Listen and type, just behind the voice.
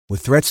With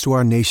threats to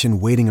our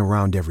nation waiting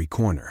around every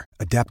corner,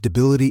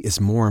 adaptability is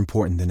more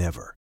important than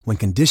ever. When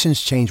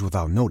conditions change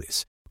without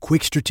notice,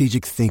 quick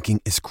strategic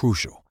thinking is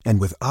crucial.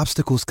 And with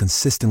obstacles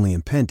consistently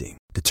impending,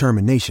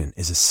 determination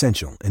is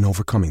essential in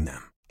overcoming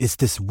them. It's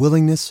this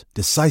willingness,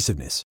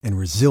 decisiveness, and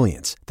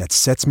resilience that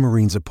sets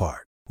Marines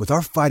apart. With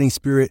our fighting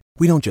spirit,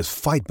 we don't just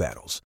fight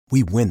battles,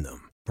 we win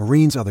them.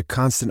 Marines are the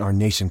constant our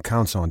nation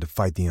counts on to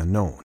fight the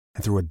unknown.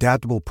 And through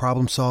adaptable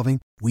problem solving,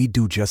 we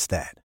do just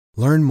that.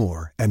 Learn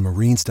more at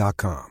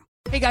marines.com.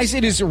 Hey guys,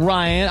 it is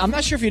Ryan. I'm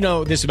not sure if you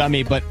know this about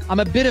me, but I'm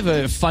a bit of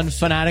a fun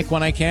fanatic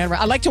when I can.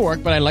 I like to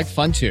work, but I like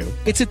fun too.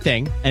 It's a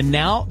thing. And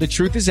now the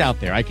truth is out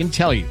there. I can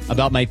tell you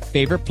about my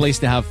favorite place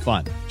to have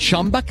fun.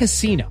 Chumba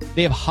Casino.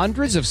 They have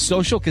hundreds of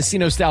social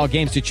casino style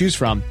games to choose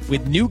from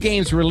with new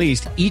games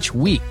released each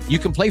week. You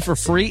can play for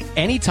free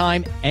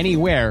anytime,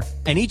 anywhere.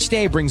 And each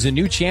day brings a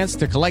new chance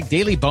to collect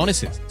daily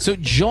bonuses. So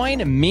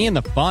join me in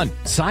the fun.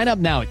 Sign up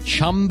now at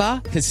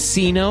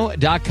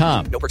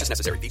ChumbaCasino.com. No purchase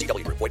necessary.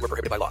 VGW. Void where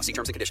prohibited by law. See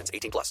terms and conditions.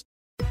 18+.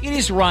 It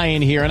is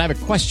Ryan here, and I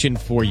have a question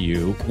for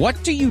you.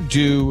 What do you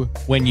do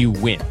when you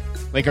win?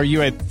 Like, are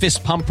you a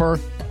fist pumper,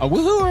 a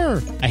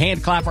woohooer, a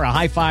hand clapper, a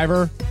high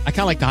fiver? I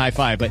kind of like the high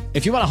five, but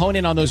if you want to hone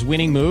in on those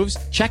winning moves,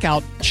 check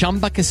out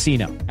Chumba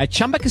Casino. At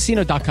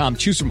ChumbaCasino.com,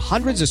 choose from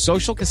hundreds of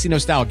social casino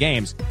style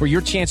games for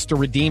your chance to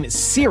redeem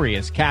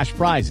serious cash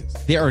prizes.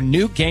 There are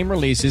new game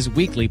releases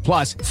weekly,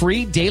 plus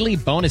free daily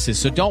bonuses.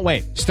 So don't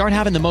wait. Start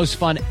having the most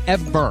fun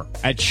ever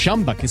at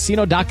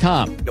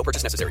ChumbaCasino.com. No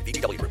purchase necessary.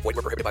 VGW. Void where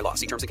prohibited by law.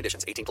 See terms and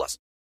conditions. 18+.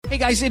 Hey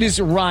guys, it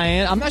is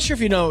Ryan. I'm not sure if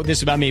you know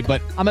this about me,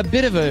 but I'm a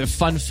bit of a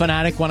fun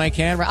fanatic when I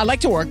can. I like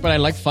to work, but I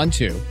like fun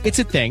too. It's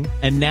a thing.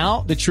 And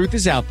now the truth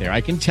is out there.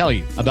 I can tell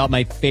you about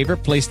my favorite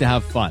place to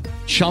have fun.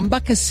 Chumba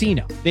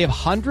Casino. They have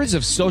hundreds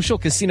of social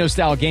casino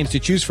style games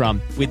to choose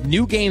from with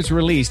new games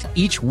released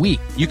each week.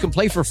 You can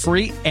play for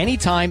free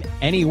anytime,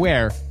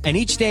 anywhere. And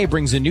each day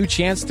brings a new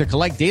chance to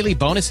collect daily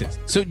bonuses.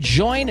 So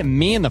join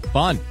me in the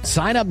fun.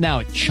 Sign up now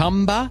at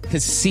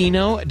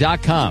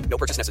ChumbaCasino.com. No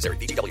purchase necessary.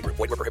 VGW. Void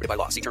where prohibited by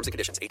law. See terms and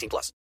conditions.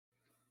 18+.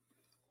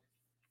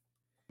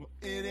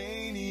 It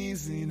ain't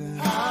easy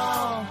now.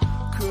 How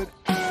could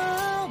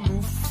I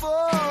move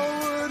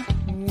forward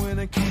when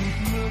I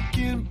keep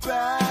looking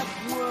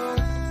backward?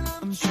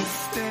 I'm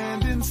just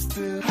standing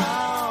still.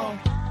 How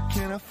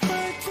can I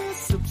fight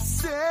this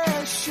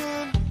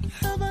obsession?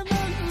 Have I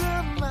not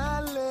learned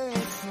my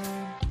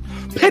lesson?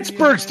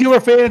 Pittsburgh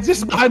Steelers fans, this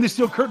is Behind the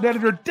Steel Curtain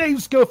editor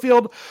Dave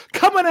Schofield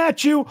coming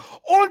at you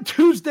on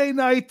Tuesday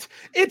night.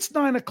 It's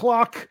 9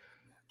 o'clock.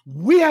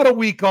 We had a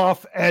week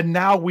off, and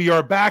now we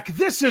are back.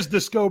 This is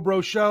the Scho Bro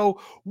Show.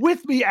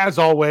 With me, as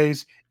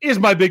always, is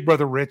my big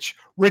brother, Rich.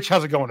 Rich,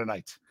 how's it going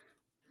tonight?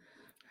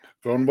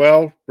 Going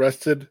well,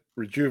 rested,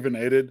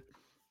 rejuvenated.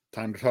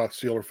 Time to talk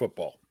Steeler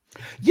football.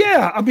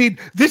 Yeah, I mean,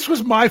 this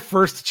was my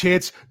first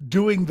chance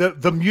doing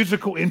the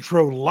musical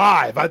intro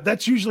live.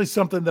 That's usually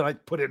something that I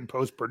put in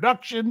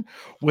post-production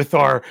with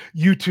our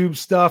YouTube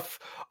stuff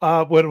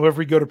whenever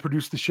we go to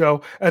produce the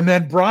show. And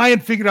then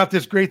Brian figured out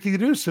this great thing to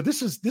do. So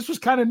this was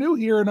kind of new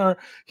here in our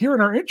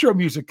intro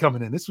music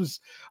coming in. This was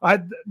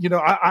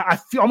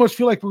almost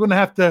feel like we're going to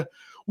have to.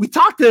 We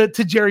talked to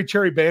Jerry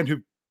Cherry Band,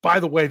 who, by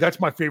the way, that's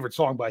my favorite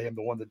song by him,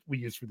 the one that we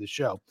use for this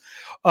show.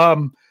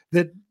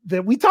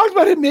 That we talked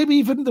about it, maybe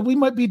even that we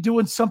might be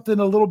doing something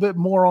a little bit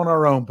more on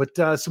our own, but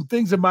some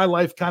things in my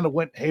life kind of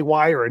went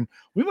haywire, and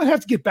we might have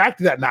to get back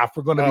to that now if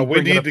we're going to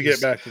we need to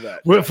get back to that.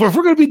 If we're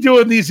going to be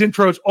doing these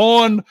intros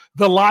on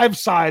the live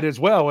side as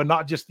well and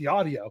not just the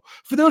audio.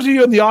 For those of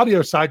you on the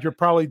audio side, you're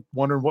probably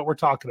wondering what we're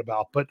talking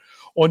about, but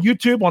on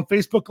YouTube, on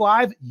Facebook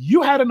Live,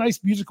 you had a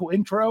nice musical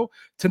intro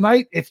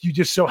tonight if you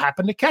just so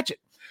happen to catch it.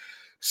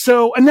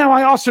 So, and now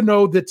I also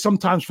know that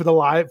sometimes for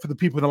the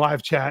people in the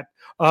live chat,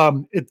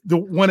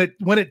 when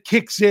it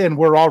kicks in,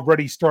 we're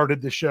already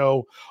started the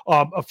show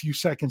a few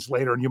seconds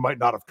later, and you might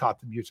not have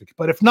caught the music.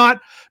 But if not,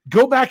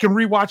 go back and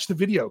rewatch the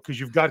video because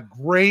you've got a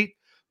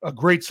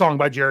great song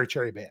by Jerry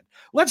Cherry Band.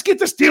 Let's get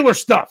to Steelers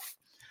stuff.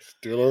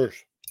 Steelers.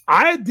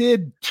 I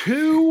did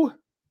 2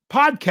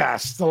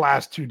 podcasts the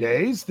last 2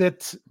 days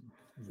that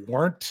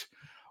weren't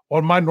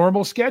on my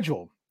normal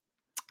schedule.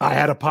 I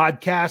had a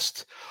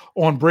podcast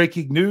on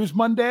breaking news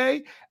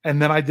Monday,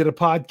 and then I did a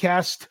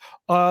podcast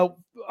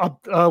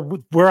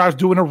where I was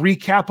doing a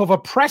recap of a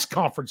press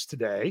conference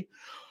today.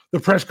 The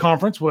press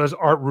conference was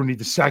Art Rooney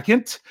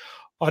II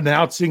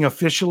announcing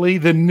officially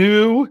the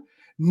new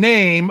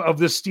name of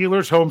the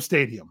Steelers' home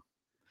stadium.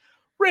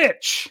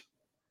 Rich,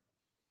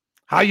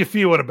 how you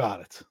feeling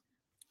about it?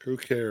 Who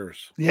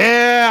cares?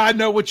 Yeah, I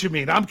know what you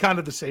mean. I'm kind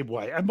of the same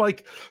way. I'm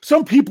like,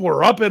 some people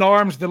are up in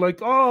arms. They're like,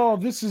 oh,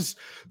 this is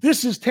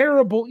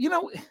terrible. You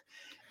know,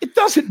 it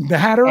doesn't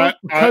matter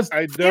because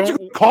I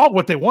don't call it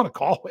what they want to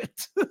call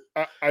it.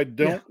 I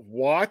don't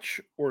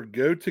watch or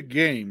go to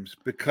games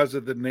because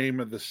of the name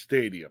of the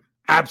stadium.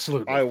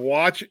 Absolutely. I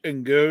watch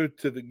and go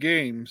to the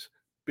games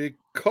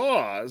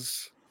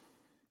because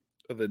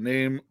of the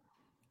name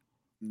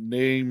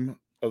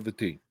of the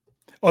team.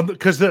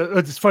 Because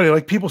it's funny,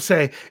 like people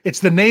say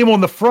it's the name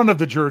on the front of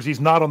the jerseys,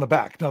 not on the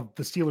back. Now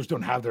the Steelers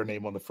don't have their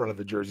name on the front of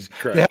the jerseys;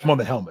 Correct. they have them on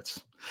the helmets.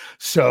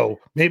 So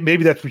maybe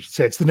that's what you should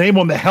say. It's the name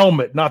on the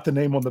helmet, not the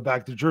name on the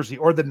back of the jersey,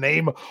 or the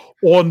name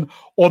on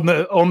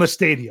the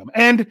stadium.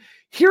 And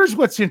here's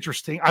what's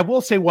interesting. I will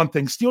say one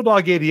thing: Steel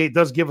Dog 88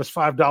 does give us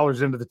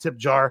 $5 into the tip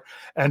jar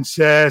and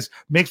says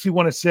makes me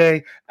want to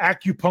say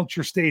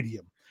Acupuncture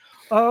Stadium.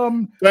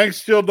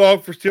 Thanks, Steel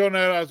Dog, for stealing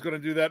that. I was going to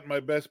do that in my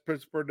best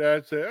Pittsburgh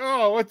dad. Say,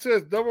 oh, what's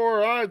this? Double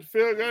or odds?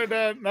 Feel good.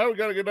 Now we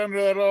got to get under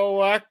that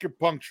old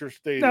acupuncture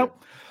stadium. Now,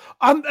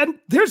 and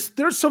there's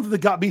something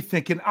that got me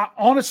thinking.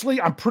 Honestly,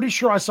 I'm pretty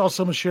sure I saw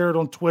someone share it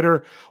on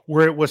Twitter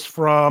where it was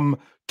from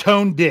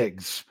Tone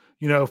Diggs,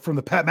 from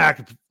the Pat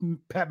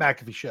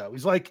McAfee show.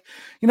 He's like,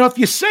 if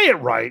you say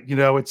it right,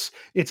 it's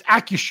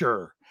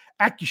Accusure.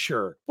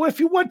 Accusure. Well, if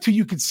you want to,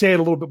 you could say it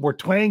a little bit more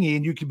twangy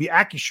and you could be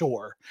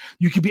Accusure.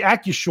 You could be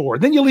Accusure.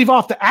 Then you leave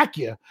off the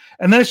Acu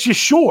and then it's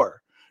just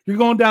shore. You're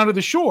going down to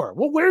the shore.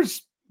 Well,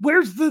 where's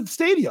the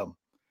stadium?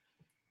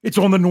 It's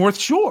on the North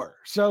Shore.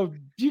 So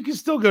you can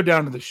still go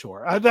down to the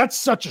shore. That's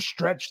such a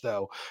stretch,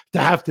 though, to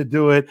have to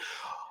do it.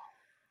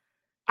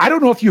 I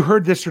don't know if you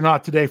heard this or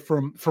not today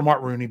from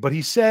Art Rooney, but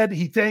he said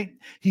he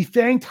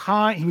thanked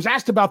Heinz. He was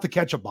asked about the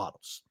ketchup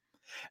bottles.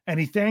 And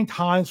he thanked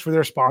Heinz for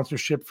their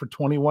sponsorship for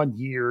 21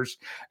 years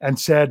and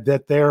said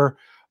that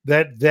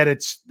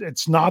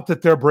it's not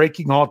that they're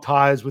breaking all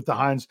ties with the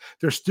Heinz.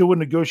 They're still in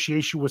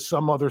negotiation with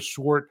some other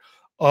sort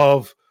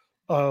of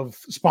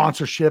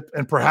sponsorship,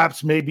 and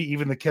perhaps maybe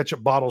even the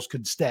ketchup bottles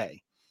could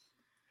stay.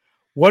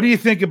 What do you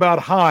think about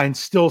Heinz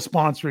still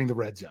sponsoring the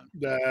Red Zone?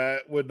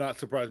 That would not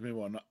surprise me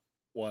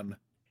one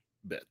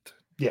bit.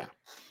 Yeah.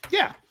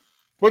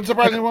 Wouldn't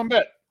surprise me one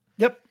bit.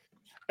 Yep.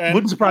 And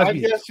wouldn't surprise my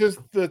me. guess is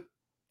that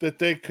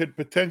they could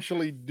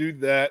potentially do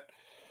that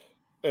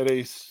at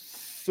a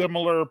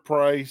similar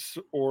price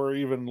or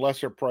even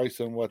lesser price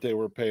than what they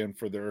were paying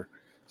for their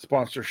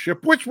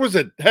sponsorship, which was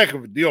a heck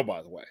of a deal,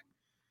 by the way.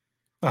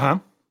 Uh-huh.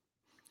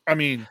 I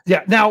mean,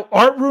 yeah. Now,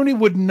 Art Rooney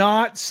would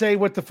not say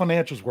what the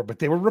financials were, but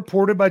they were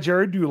reported by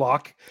Jerry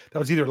Dulock. That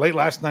was either late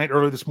last night,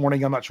 early this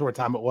morning. I'm not sure what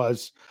time it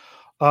was.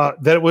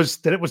 That it was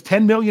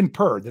 $10 million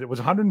per. That it was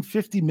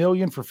 $150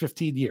 million for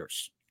 15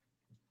 years.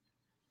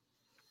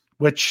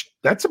 Which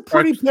that's a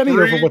pretty penny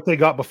over what they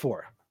got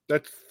before.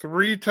 That's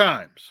 3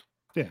 times.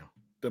 Yeah.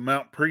 The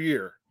amount per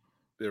year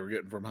they were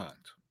getting from Heinz.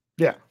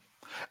 Yeah.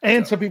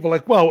 And some people are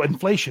like, well,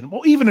 inflation.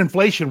 Well, even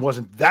inflation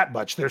wasn't that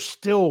much. They're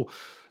still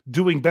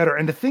doing better.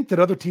 And to think that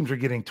other teams are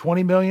getting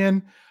 20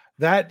 million,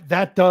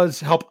 that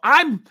does help.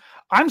 I'm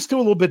still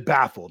a little bit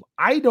baffled.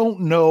 I don't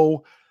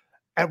know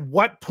at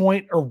what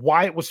point or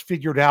why it was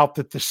figured out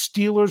that the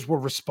Steelers were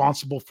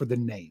responsible for the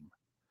name.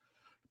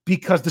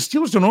 Because the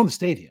Steelers don't own the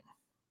stadium.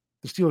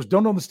 The Steelers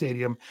don't own the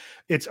stadium.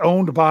 It's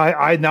owned by,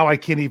 I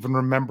can't even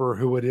remember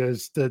who it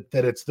is, that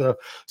it's the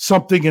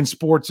something in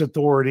sports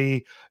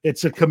authority.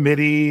 It's a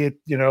committee,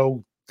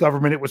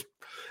 government.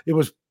 It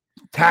was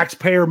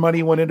taxpayer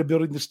money went into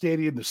building the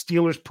stadium. The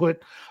Steelers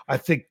put, I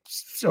think,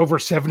 over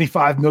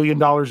 $75 million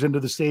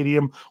into the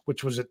stadium,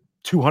 which was at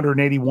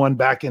 281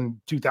 back in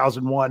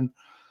 2001.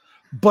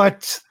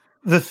 But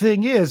the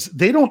thing is,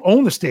 they don't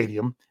own the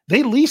stadium.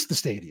 They lease the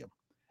stadium.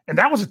 And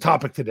that was a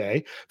topic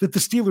today, that the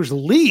Steelers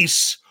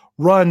lease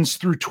runs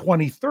through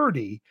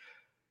 2030,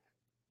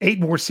 8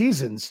 more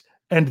seasons,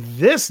 and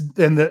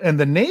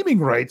the naming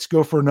rights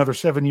go for another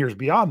 7 years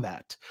beyond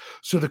that.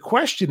 So the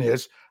question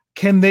is,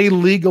 can they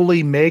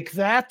legally make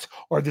that?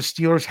 Or the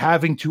Steelers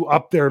having to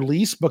up their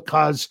lease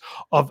because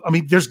of? I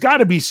mean, there's got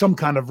to be some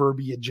kind of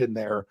verbiage in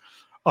there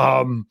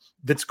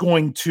that's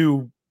going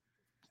to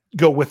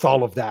go with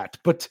all of that.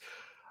 But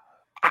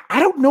I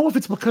don't know if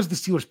it's because the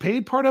Steelers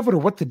paid part of it or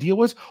what the deal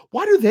was.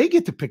 Why do they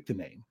get to pick the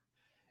name?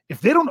 If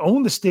they don't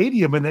own the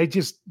stadium and they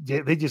just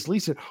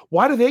lease it,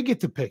 why do they get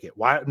to pick it?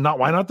 Why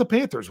not the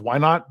Panthers? Why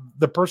not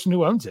the person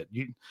who owns it?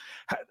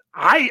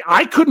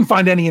 I couldn't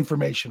find any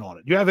information on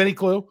it. You have any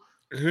clue?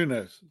 Who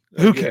knows?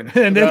 Who can?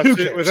 And then who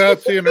cares?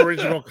 Without seeing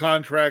original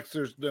contracts,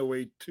 there's no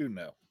way to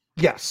know.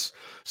 Yes.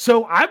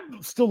 So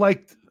I'm still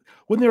like,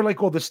 when they're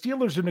like, well, the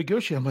Steelers are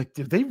negotiating, I'm like,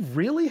 do they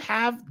really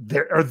have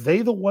are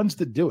they the ones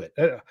that do it?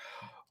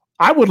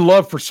 I would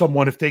love for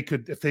someone, if they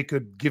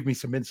could give me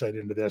some insight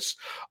into this,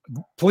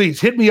 please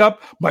hit me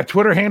up. My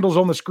Twitter handle's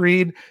on the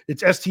screen.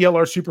 It's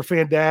STLR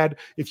Superfan Dad.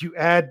 If you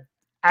add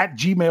at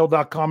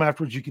gmail.com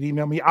afterwards, you can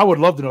email me. I would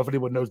love to know if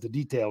anyone knows the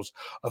details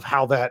of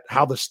how the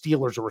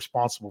Steelers are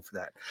responsible for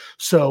that.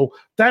 So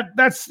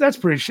that's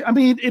pretty, I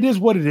mean, it is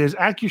what it is.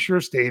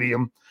 Accusure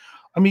Stadium.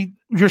 I mean,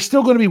 you're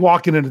still going to be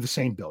walking into the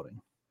same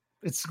building.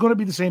 It's going to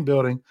be the same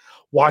building,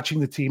 watching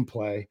the team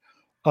play.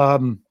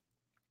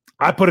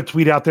 I put a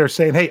tweet out there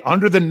saying, hey,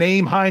 under the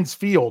name Heinz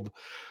Field,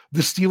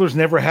 the Steelers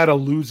never had a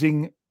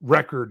losing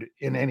record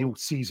in any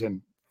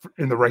season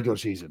in the regular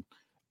season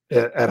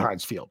at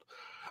Heinz Field.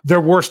 Their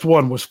worst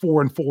one was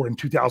 4-4 in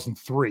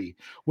 2003,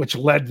 which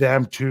led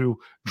them to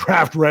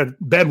draft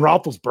Ben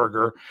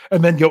Roethlisberger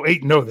and then go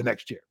 8-0 the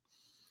next year,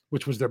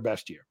 which was their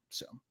best year.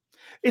 So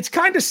It's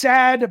kind of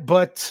sad,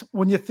 but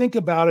when you think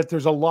about it,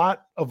 there's a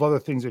lot of other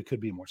things that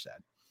could be more sad.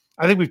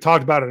 I think we've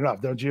talked about it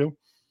enough, don't you?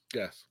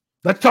 Yes.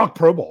 Let's talk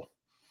Pro Bowl.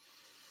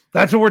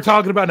 That's what we're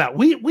talking about now.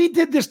 We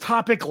did this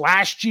topic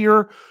last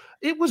year.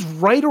 It was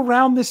right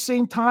around the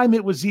same time.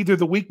 It was either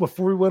the week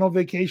before we went on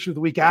vacation or the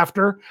week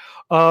after.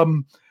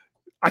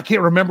 I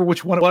can't remember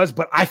which one it was,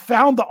 but I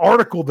found the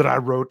article that I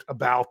wrote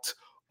about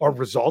our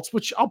results,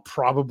 which I'll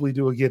probably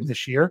do again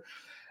this year.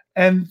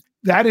 And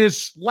that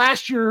is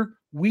last year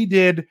we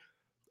did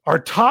our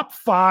top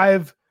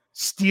 5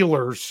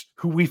 Steelers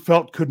who we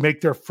felt could make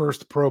their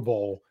first Pro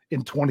Bowl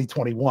in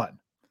 2021.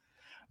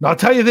 Now, I'll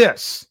tell you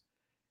this.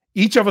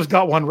 Each of us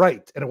got one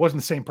right, and it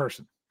wasn't the same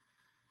person.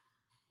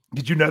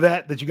 Did you know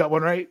that you got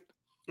one right?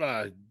 No,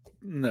 I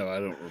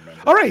don't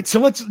remember. All right, so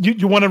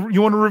you want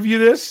to review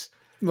this?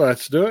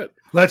 Let's do it.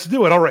 Let's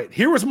do it. All right,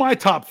 here was my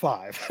top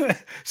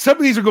 5. Some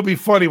of these are going to be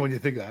funny when you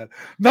think of that.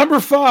 Number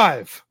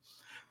 5,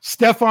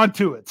 Stephon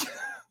Tuitt,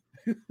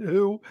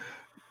 who,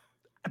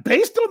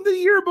 based on the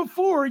year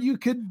before, you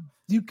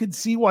could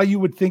see why you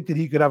would think that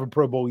he could have a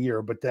Pro Bowl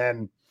year, but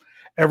then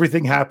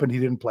everything happened. He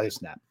didn't play a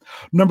snap.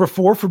 Number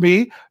 4 for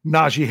me,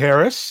 Najee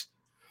Harris,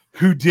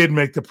 who did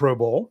make the Pro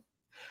Bowl.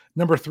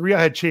 Number 3,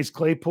 I had Chase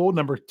Claypool.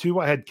 Number 2,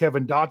 I had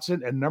Kevin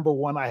Dotson. And number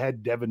 1, I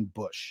had Devin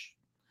Bush.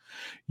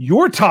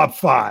 Your top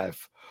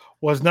 5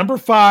 was number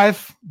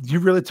 5. You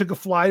really took a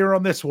flyer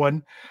on this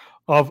one,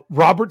 of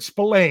Robert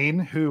Spillane,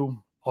 who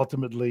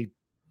ultimately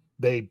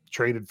they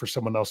traded for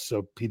someone else,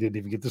 so he didn't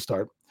even get to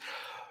start.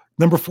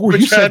 Number 4,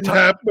 which you said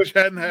which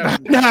hadn't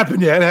happened. Hadn't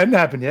happened yet. Hadn't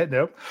happened yet.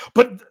 No,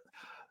 but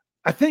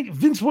I think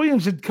Vince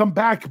Williams had come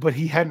back, but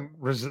he hadn't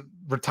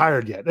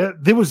retired yet.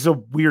 There was a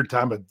weird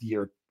time of the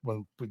year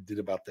when we did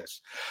about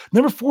this.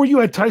 Number 4, you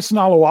had Tyson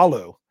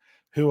Alualu,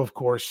 who, of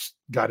course,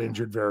 got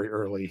injured very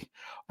early.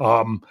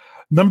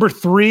 Number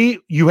 3,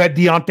 you had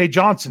Deontay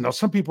Johnson. Now,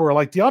 some people were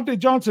like, Deontay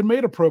Johnson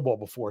made a Pro Bowl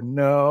before.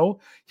 No,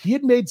 he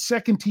had made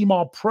second-team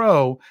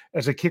All-Pro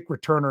as a kick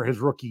returner his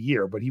rookie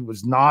year, but he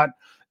was not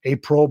a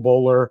Pro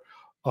Bowler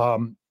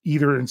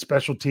either in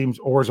special teams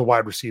or as a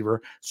wide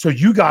receiver. So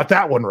you got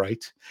that one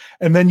right.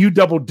 And then you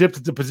double dipped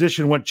at the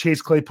position, went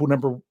Chase Claypool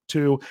number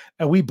 2,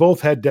 and we both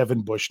had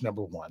Devin Bush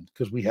number 1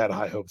 because we had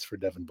high hopes for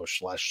Devin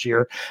Bush last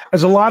year,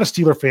 as a lot of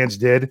Steeler fans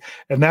did.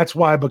 And that's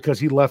why,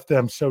 because he left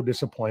them so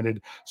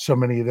disappointed, so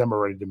many of them are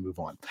ready to move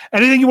on.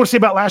 Anything you want to say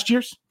about last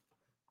year's?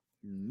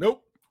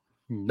 Nope.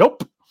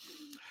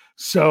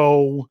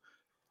 So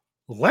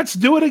let's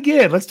do it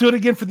again. Let's do it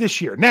again for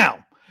this year.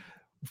 Now,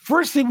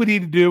 first thing we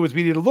need to do is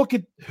we need to look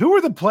at who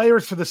are the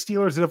players for the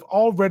Steelers that have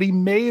already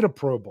made a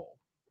Pro Bowl.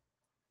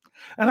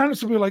 And I know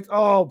some people are like,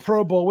 oh,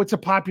 Pro Bowl, it's a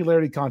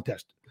popularity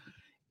contest.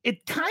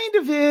 It kind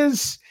of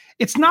is.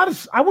 It's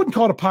not, I wouldn't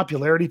call it a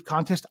popularity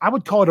contest. I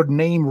would call it a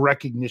name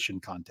recognition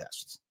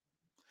contest.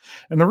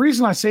 And the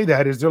reason I say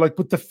that is they're like,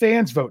 but the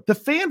fans vote. The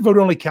fan vote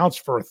only counts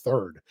for a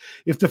third.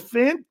 If the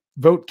fan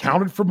vote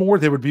counted for more,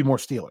 there would be more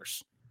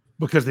Steelers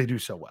because they do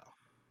so well.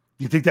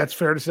 Do you think that's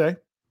fair to say?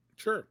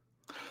 Sure.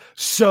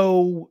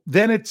 So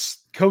then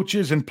it's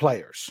coaches and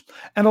players.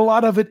 And a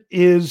lot of it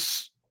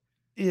is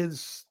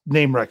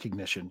name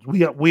recognition.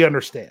 We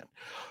understand.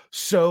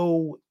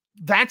 So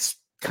that's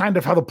kind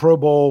of how the Pro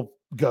Bowl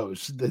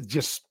goes,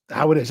 just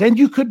how it is. And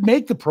you could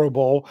make the Pro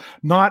Bowl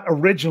not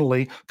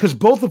originally, because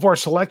both of our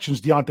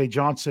selections, Deontay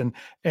Johnson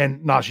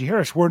and Najee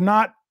Harris, were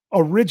not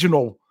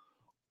original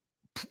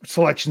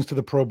selections to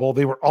the Pro Bowl.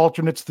 They were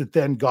alternates that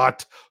then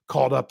got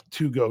called up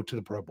to go to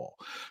the Pro Bowl.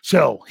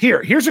 So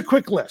here's a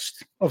quick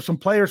list of some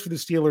players for the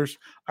Steelers.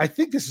 I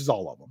think this is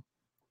all of them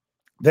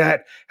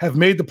that have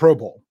made the Pro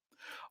Bowl.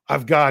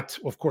 I've got,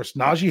 of course,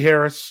 Najee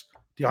Harris,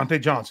 Deontay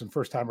Johnson,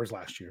 first timers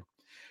last year,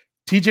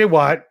 TJ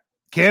Watt,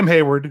 Cam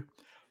Hayward,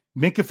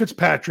 Minkah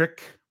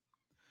Fitzpatrick,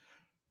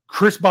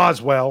 Chris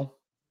Boswell,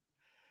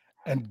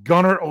 and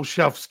Gunnar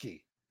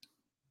Olszewski.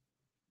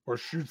 Or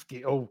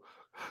Shufsky. Oh,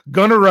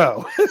 Gunnar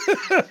O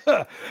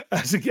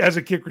as a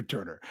kick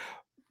returner.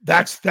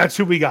 That's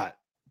who we got.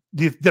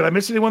 Did I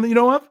miss anyone that you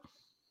know of?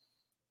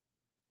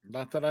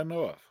 Not that I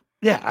know of.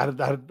 Yeah,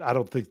 I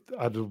don't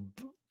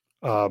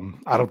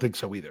think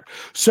so either.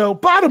 So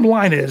bottom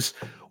line is,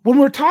 when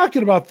we're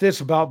talking about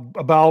this,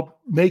 about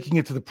making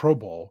it to the Pro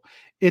Bowl,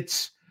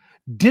 it's,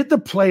 did the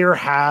player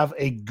have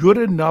a good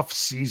enough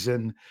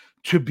season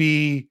to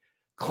be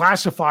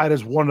classified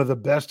as one of the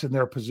best in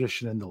their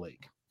position in the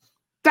league?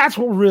 That's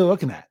what we're really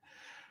looking at.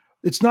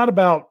 It's not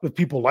about if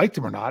people liked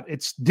him or not.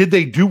 It's, did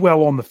they do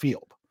well on the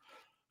field?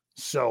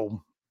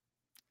 So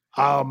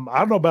I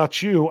don't know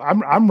about you.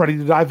 I'm ready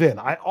to dive in.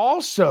 I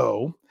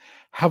also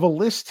have a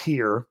list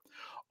here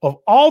of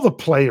all the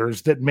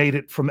players that made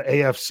it from the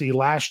AFC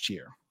last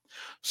year.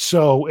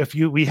 So if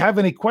we have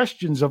any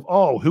questions of,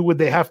 who would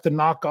they have to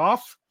knock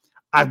off?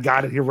 I've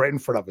got it here right in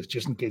front of us,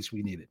 just in case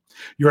we need it.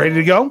 You ready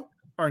to go?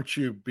 Aren't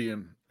you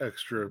being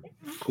extra cool?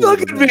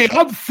 Look at me.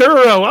 I'm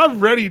thorough. I'm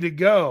ready to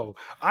go.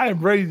 I am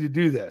ready to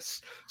do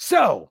this.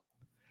 So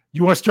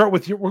you want to start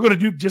with we're going to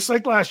do just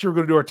like last year. We're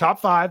going to do our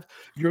top 5.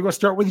 You're going to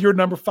start with your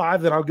number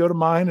 5, then I'll go to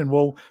mine and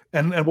we'll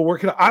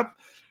work it out.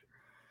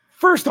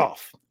 First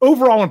off,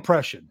 overall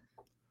impression.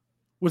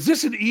 Was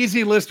this an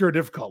easy list or a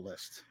difficult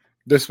list?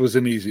 This was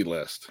an easy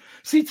list.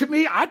 See, to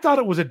me, I thought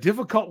it was a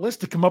difficult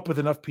list to come up with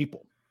enough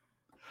people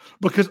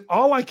because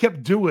all I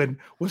kept doing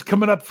was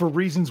coming up for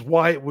reasons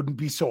why it wouldn't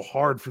be so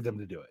hard for them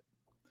to do it.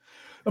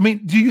 I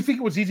mean, do you think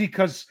it was easy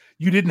because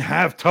you didn't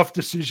have tough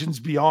decisions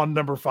beyond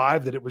number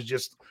 5, that it was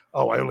just,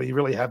 oh, I only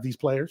really have these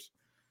players?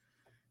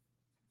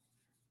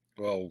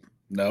 Well,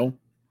 no.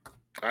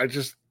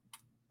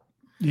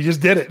 You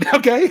just did it.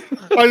 Okay.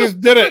 I just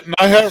did it. And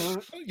I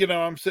have,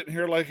 I'm sitting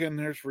here like, and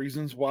there's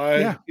reasons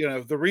why, Yeah.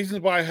 The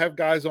reasons why I have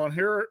guys on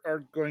here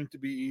are going to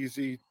be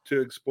easy to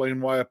explain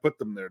why I put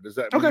them there. Does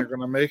that mean they're going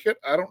to make it?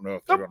 I don't know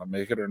if they're going to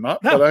make it or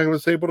not, but I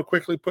was able to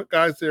quickly put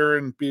guys there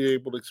and be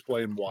able to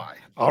explain why.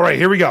 All right,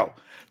 here we go.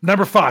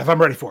 Number 5.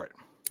 I'm ready for it.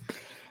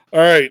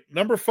 All right.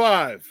 Number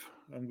 5.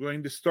 I'm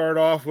going to start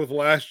off with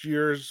last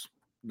year's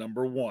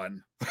number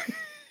 1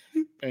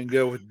 and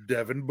go with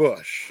Devin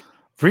Bush.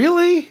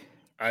 Really?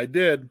 I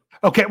did.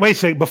 Okay, wait a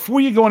second. Before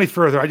you go any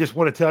further, I just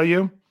want to tell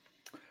you,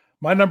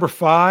 my number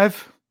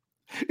 5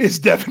 is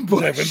Devin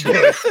Bush.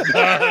 Nice.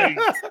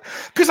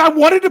 Because I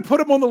wanted to put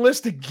him on the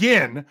list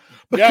again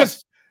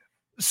because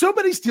so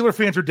many Steeler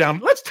fans are down.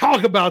 Let's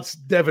talk about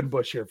Devin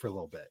Bush here for a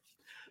little bit.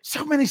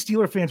 So many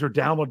Steeler fans are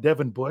down on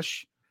Devin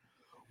Bush.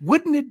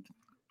 What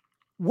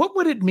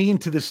would it mean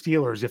to the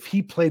Steelers if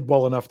he played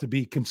well enough to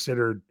be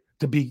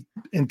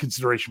in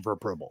consideration for a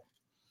Pro Bowl?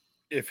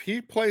 If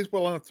he plays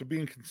well enough to be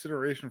in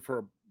consideration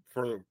for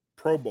the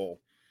Pro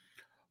Bowl,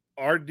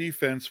 our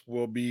defense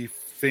will be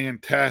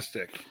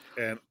fantastic.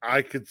 And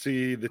I could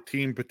see the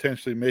team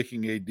potentially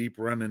making a deep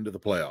run into the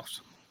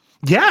playoffs.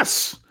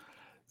 Yes.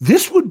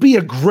 This would be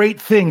a great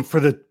thing for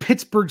the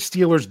Pittsburgh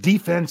Steelers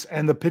defense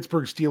and the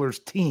Pittsburgh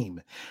Steelers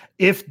team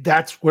if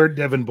that's where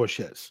Devin Bush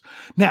is.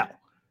 Now,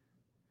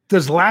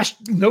 last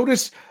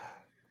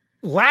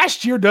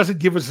year doesn't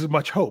give us as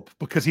much hope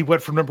because he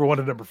went from number 1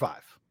 to number 5.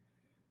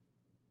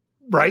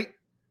 Right?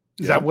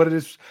 Is that what it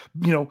is?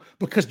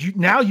 Because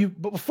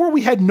but before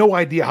we had no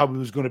idea how he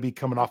was going to be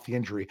coming off the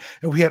injury,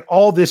 and we had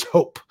all this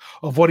hope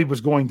of what he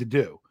was going to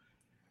do.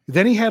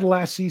 Then he had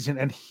last season,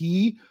 and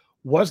he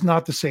was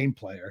not the same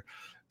player.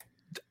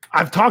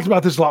 I've talked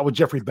about this a lot with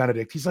Jeffrey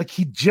Benedict. He's like,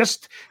 he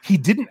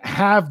didn't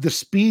have the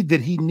speed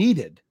that he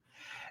needed.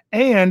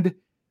 And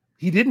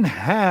he didn't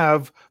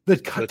have the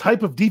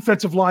type of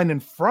defensive line in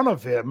front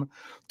of him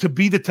to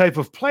be the type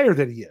of player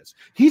that he is.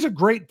 He's a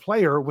great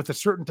player with a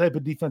certain type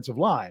of defensive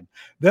line.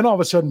 Then all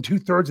of a sudden,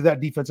 2/3 of that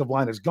defensive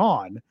line is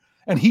gone.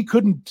 And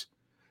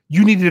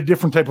you needed a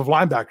different type of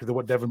linebacker than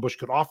what Devin Bush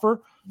could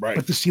offer. Right.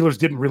 But the Steelers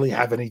didn't really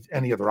have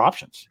any other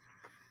options.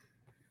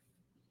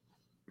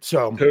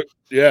 So,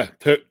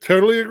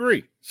 totally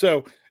agree.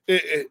 So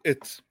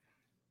it's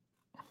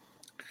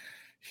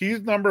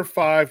he's number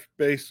 5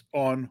 based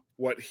on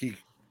what he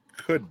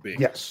could be.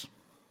 Yes.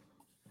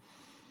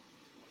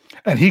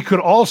 And he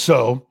could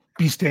also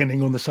be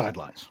standing on the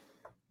sidelines.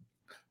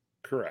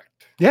 Correct.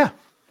 Yeah,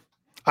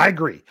 I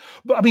agree.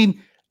 But I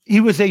mean, he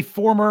was a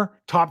former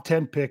top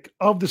 10 pick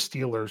of the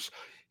Steelers.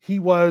 He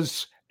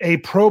was a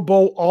Pro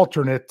Bowl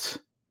alternate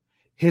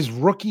his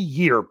rookie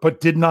year, but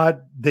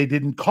they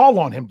didn't call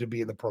on him to be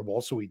in the Pro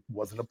Bowl, so he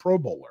wasn't a Pro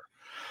Bowler.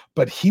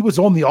 But he was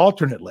on the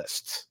alternate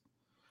list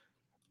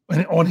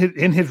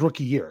in his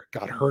rookie year.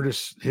 Got hurt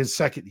his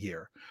second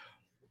year.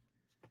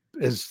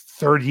 His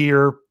third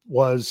year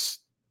was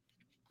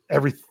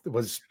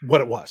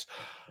what it was.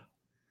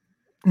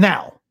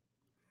 Now,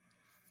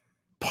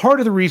 part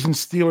of the reason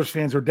Steelers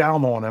fans are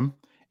down on him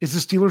is the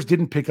Steelers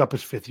didn't pick up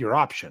his 5th-year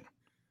option.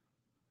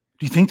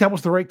 Do you think that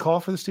was the right call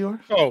for the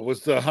Steelers? Oh, it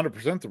was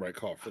 100% the right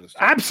call for the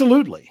Steelers.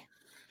 Absolutely.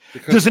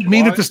 Because does it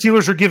mean that the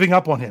Steelers are giving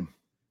up on him?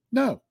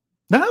 No.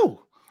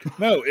 No.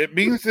 No, it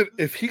means that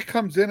if he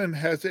comes in and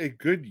has a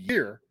good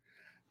year,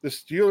 the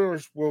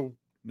Steelers will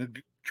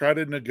try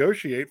to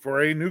negotiate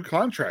for a new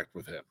contract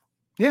with him.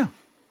 Yeah.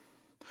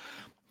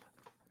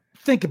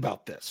 Think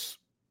about this.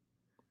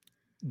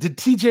 Did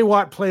TJ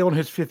Watt play on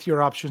his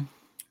 5th-year option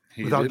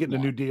without getting a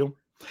new deal?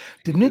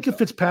 Did Minka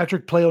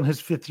Fitzpatrick play on his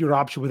 5th-year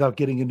option without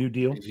getting a new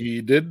deal?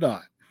 He did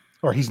not.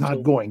 Or he's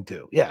not going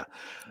to. Yeah.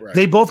 Right.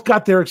 They both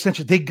got their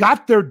extension. They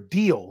got their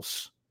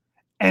deals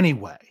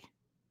anyway.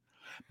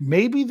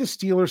 Maybe the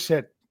Steelers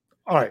said,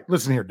 all right,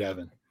 listen here,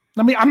 Devin.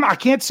 I mean, I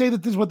can't say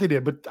that this is what they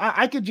did, but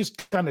I could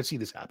just kind of see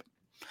this happen.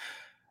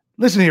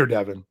 Listen here,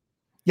 Devin.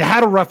 You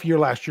had a rough year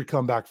last year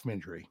coming back from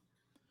injury.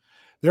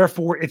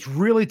 Therefore, it's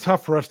really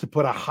tough for us to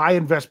put a high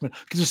investment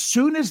because as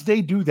soon as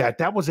they do that,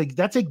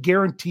 that's a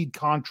guaranteed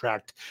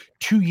contract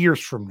 2 years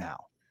from now.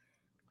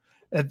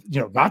 And,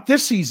 not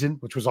this season,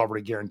 which was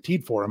already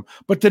guaranteed for him,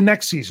 but the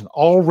next season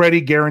already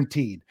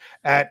guaranteed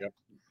at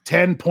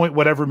 10 point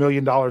whatever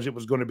 $million it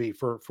was going to be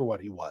for what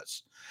he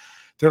was.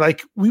 They're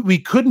like, we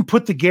couldn't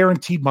put the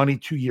guaranteed money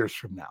 2 years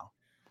from now.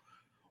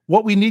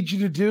 What we need you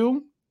to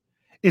do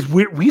is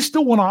we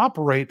still want to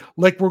operate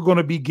like we're going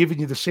to be giving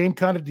you the same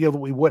kind of deal that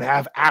we would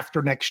have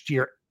after next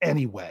year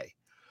anyway.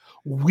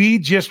 We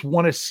just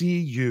want to see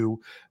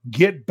you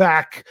get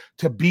back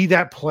to be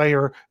that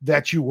player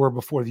that you were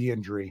before the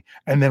injury,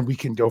 and then we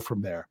can go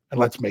from there, and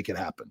let's make it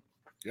happen.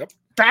 Yep.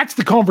 That's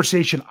the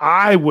conversation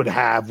I would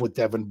have with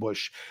Devin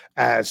Bush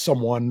as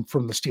someone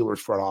from the Steelers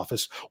front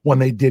office when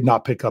they did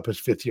not pick up his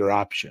 5th-year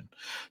option.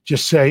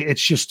 Just say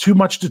it's just too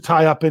much to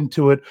tie up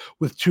into it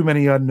with too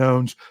many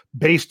unknowns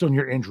based on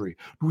your injury.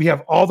 We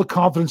have all the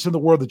confidence in the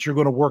world that you're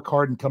going to work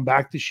hard and come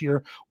back this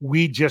year.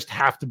 We just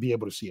have to be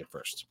able to see it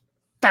first.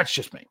 That's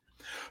just me.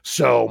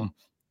 So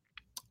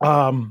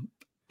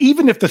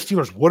even if the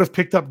Steelers would have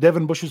picked up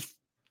Devin Bush's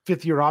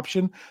 5th-year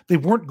option, they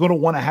weren't going to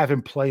want to have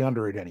him play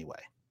under it anyway.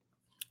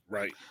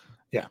 Right.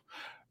 Yeah.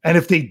 And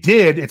if they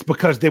did, it's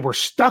because they were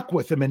stuck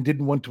with him and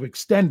didn't want to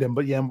extend him,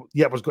 but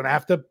yet was going to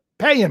have to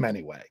pay him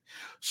anyway.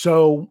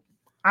 So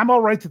I'm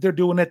all right that they're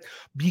doing it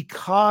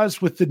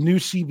because with the new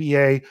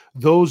CBA,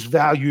 those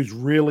values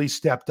really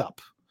stepped up.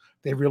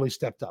 They really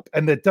stepped up.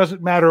 And it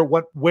doesn't matter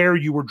where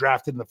you were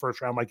drafted in the first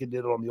round like it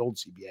did on the old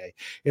CBA.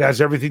 It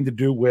has everything to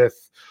do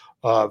with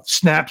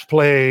snaps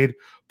played,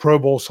 Pro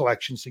Bowl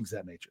selections, things of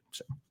that nature.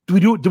 So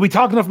do we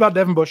talk enough about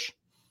Devin Bush?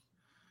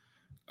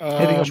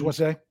 Anything else you want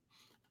to say?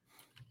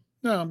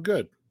 No, I'm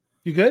good.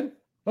 You good?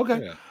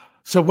 Okay. Yeah.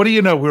 So what do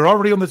you know? We're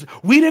already on this.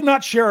 We did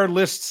not share our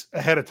lists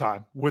ahead of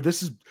time.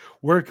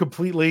 We're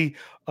completely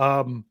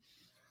going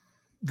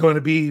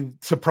to be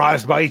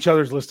surprised by each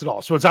other's list at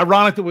all. So it's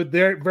ironic that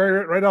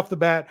very right off the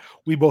bat,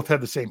 we both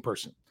had the same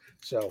person.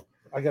 So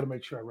I got to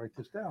make sure I write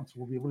this down so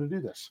we'll be able to do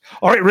this.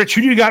 All right, Rich,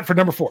 who do you got for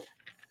number 4?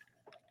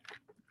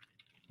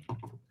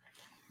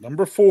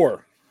 Number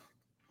 4.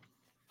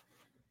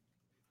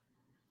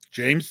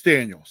 James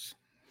Daniels.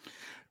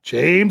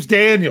 James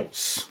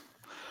Daniels.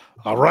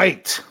 All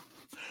right.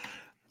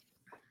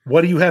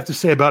 What do you have to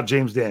say about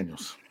James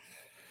Daniels?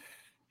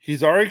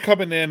 He's already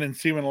coming in and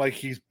seeming like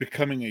he's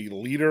becoming a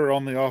leader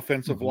on the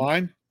offensive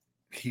line.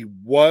 He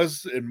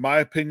was, in my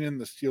opinion,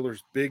 the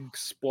Steelers' big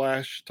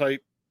splash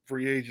type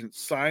free agent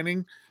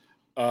signing.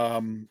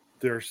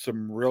 There's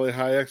some really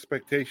high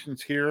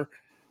expectations here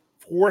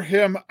for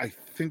him. I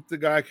think the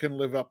guy can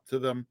live up to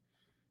them.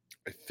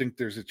 I think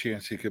there's a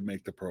chance he could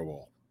make the Pro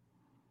Bowl.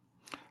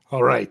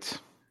 All right.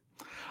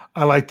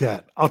 I like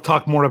that. I'll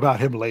talk more about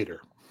him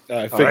later.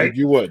 I figured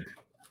you would.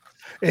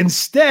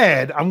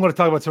 Instead, I'm going to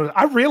talk about someone.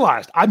 I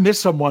realized I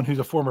missed someone who's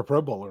a former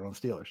Pro Bowler on the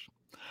Steelers.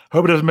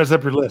 Hope it doesn't mess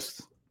up your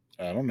list.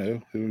 I don't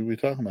know. Who are we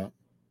talking about?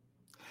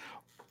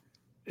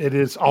 It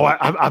is. Oh,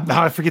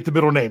 I forget the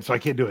middle name, so I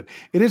can't do it.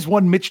 It is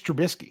one Mitch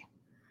Trubisky.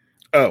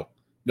 Oh,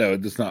 no,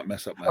 it does not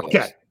mess up my list.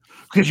 Okay.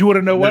 Because you want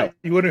to know what?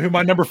 You want to know who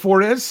my number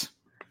 4 is?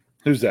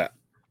 Who's that?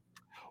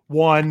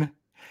 1,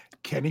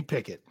 Kenny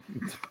Pickett.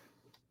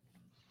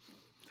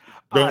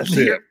 Don't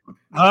see it.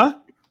 Huh?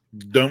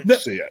 Don't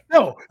see it.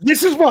 No,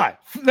 this is why.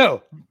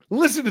 No,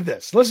 listen to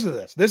this. Listen to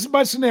this. This is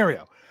my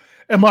scenario.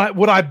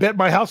 Would I bet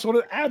my house on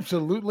it?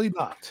 Absolutely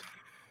not.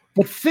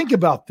 But think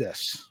about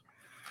this.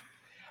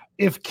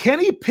 If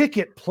Kenny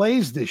Pickett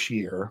plays this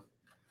year,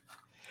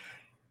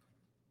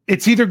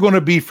 it's either going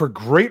to be for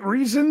great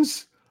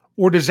reasons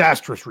or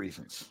disastrous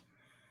reasons.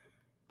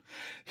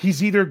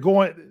 He's either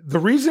the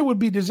reason it would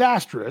be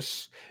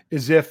disastrous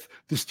is if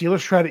the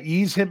Steelers try to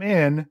ease him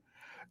in,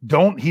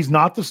 he's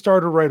not the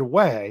starter right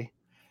away,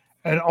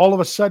 and all of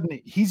a sudden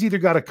he's either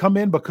got to come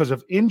in because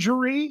of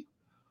injury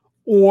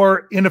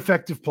or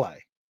ineffective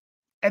play.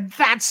 And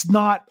that's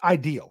not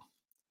ideal.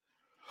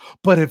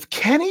 But if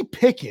Kenny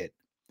Pickett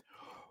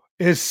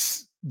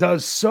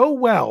does so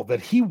well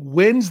that he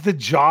wins the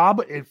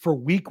job for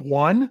week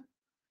 1,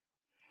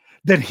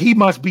 then he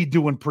must be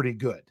doing pretty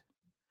good.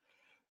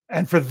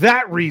 And for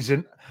that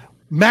reason,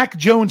 Mac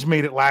Jones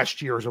made it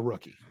last year as a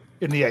rookie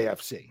in the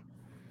AFC.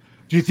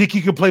 Do you think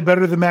he could play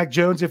better than Mac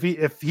Jones if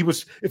he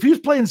was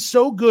playing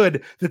so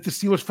good that the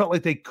Steelers felt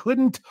like they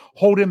couldn't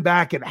hold him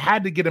back and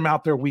had to get him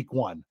out there week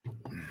 1?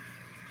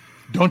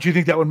 Don't you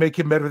think that would make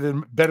him better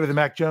than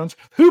Mac Jones,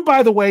 who,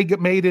 by the way,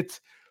 made it?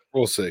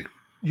 We'll see.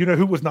 You know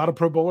who was not a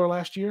Pro Bowler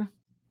last year?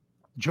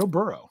 Joe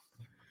Burrow.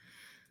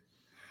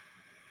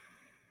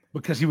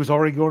 Because he was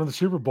already going to the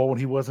Super Bowl and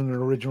he wasn't an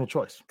original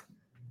choice.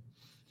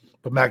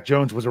 But Mac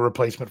Jones was a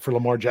replacement for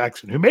Lamar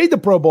Jackson, who made the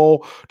Pro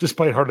Bowl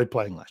despite hardly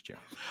playing last year.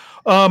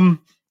 I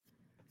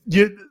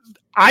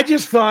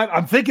just thought,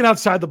 I'm thinking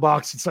outside the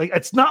box.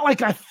 It's not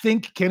like I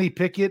think Kenny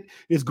Pickett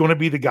is going to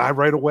be the guy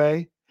right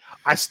away.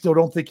 I still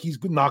don't think he's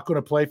not going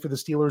to play for the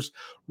Steelers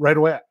right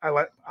away.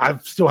 I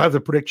still have the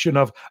prediction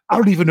of, I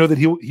don't even know that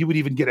he would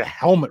even get a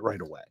helmet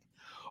right away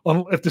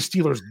if the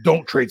Steelers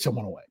don't trade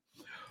someone away.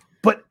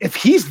 But if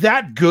he's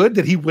that good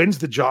that he wins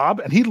the job,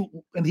 and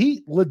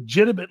he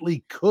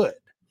legitimately could,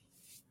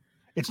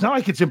 it's not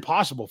like it's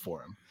impossible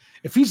for him.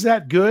 If he's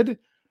that good,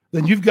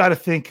 then you've got to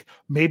think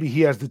maybe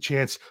he has the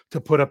chance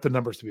to put up the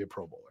numbers to be a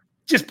Pro Bowler.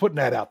 Just putting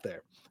that out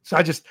there. So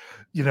I just,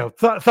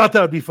 thought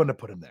that would be fun to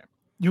put him there.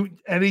 You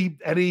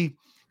any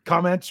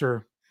comments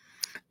or?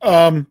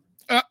 I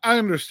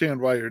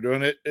understand why you're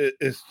doing it.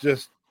 It's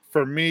just,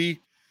 for me,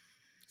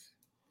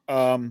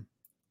 I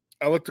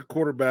looked at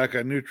quarterback.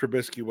 I knew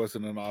Trubisky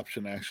wasn't an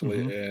option,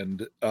 actually,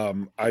 and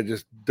I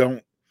just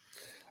don't.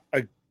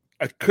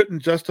 I couldn't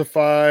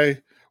justify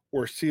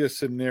or see a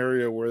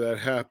scenario where that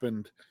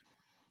happened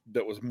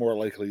that was more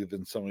likely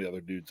than some of the other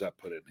dudes I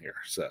put in here.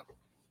 So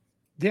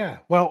Yeah.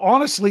 Well,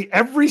 honestly,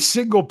 every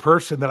single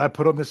person that I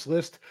put on this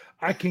list,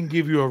 I can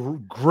give you a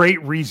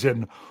great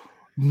reason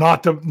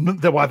not to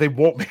that why they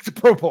won't make the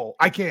Pro Bowl.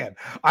 I can.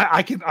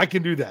 I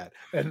can do that.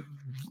 And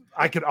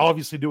I can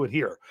obviously do it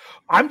here.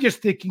 I'm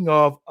just thinking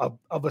of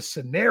a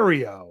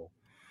scenario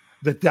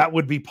that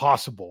would be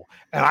possible.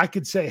 And I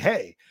could say,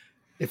 hey,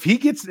 if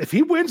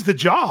he wins the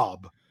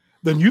job,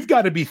 then you've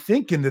got to be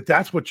thinking that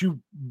that's what you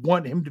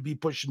want him to be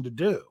pushing to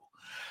do.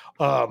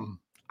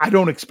 I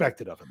don't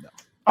expect it of him though.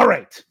 All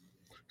right.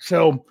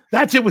 So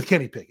that's it with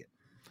Kenny Pickett.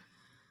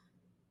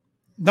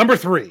 Number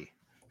 3,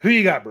 who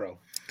you got, bro?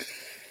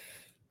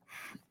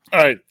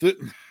 All right.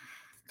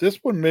 This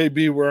one may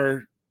be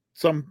where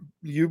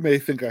you may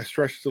think I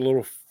stretched a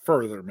little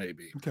further,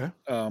 maybe. Okay.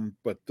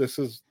 But this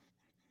is,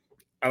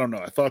 I don't know.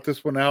 I thought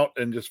this one out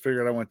and just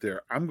figured I went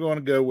there. I'm going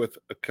to go with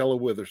Akella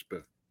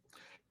Witherspoon.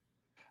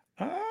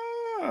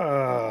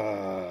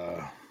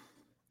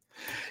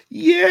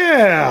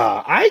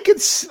 Yeah,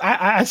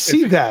 I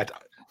see that.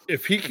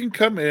 If he can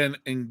come in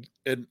and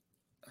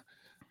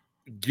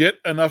get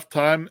enough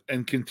time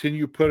and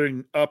continue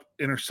putting up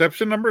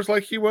interception numbers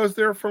like he was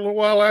there for a little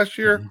while last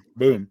year,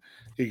 boom,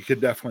 he could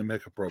definitely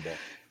make a Pro Bowl.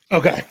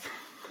 Okay.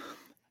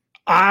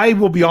 I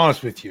will be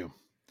honest with you.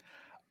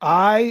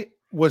 I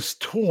was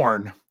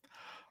torn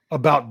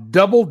about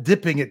double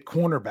dipping at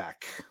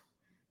cornerback.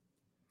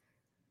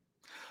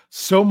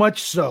 So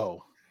much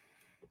so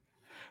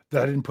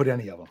that I didn't put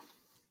any of them.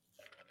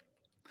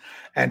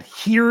 And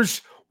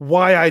here's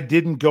why I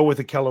didn't go with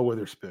Akella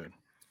Witherspoon.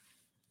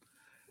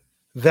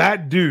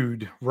 That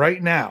dude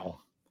right now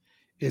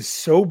is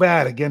so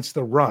bad against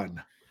the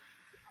run.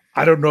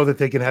 I don't know that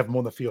they can have him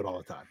on the field all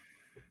the time.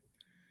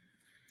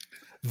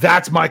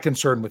 That's my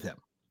concern with him.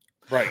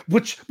 Right.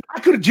 Which I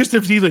could have just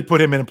as easily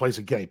put him in place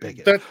of Kenny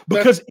Pickett.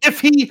 Because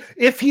if he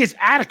is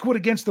adequate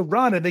against the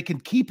run and they can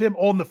keep him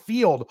on the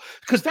field,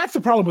 because that's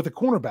the problem with the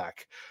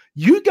cornerback.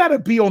 You got to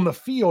be on the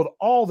field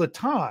all the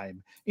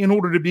time in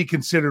order to be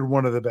considered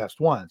one of the best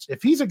ones.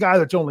 If he's a guy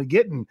that's only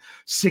getting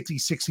 60,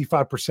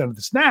 65% of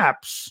the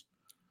snaps,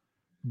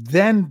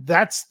 then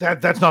that's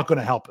not going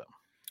to help him.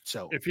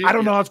 So I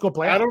don't know how it's going to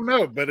play out. I don't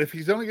know, but if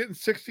he's only getting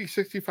 60,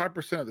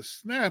 65% of the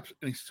snaps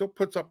and he still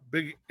puts up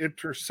big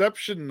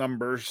interception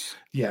numbers.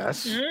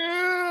 Yes.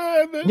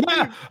 Yeah.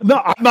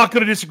 No, I'm not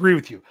going to disagree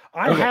with you.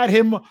 I had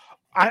him.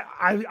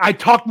 I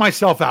talked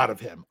myself out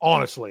of him,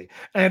 honestly.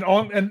 And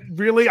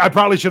really, I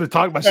probably should have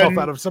talked myself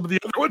out of some of the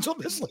other ones on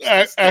this list.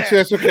 Actually,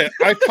 that's okay.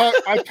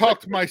 I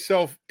talked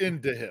myself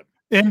into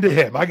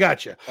him. I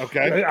got you.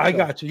 Okay. I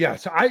got you. Yeah.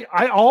 So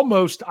I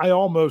almost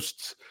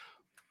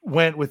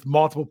went with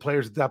multiple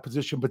players at that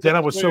position, but then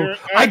I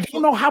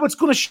don't know how it's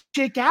going to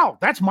shake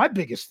out. That's my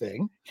biggest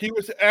thing. He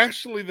was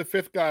actually the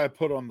 5th guy I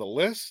put on the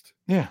list.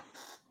 Yeah.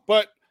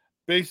 But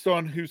based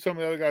on who some of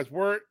the other guys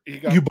were,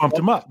 you bumped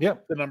him up. Yeah.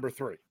 The number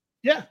 3.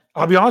 Yeah.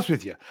 I'll be honest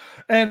with you.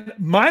 And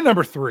my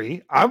number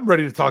 3, I'm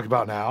ready to talk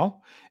about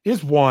now,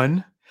 is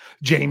one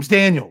James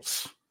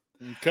Daniels.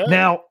 Okay.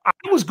 Now, I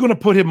was going to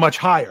put him much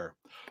higher,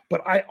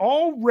 but I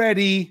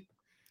already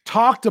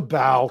talked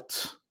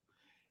about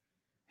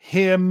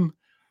him.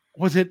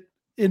 Was it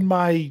in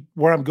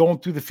where I'm going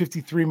through the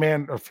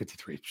 90-man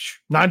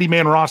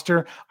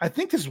roster? I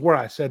think this is where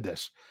I said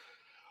this.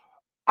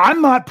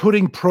 I'm not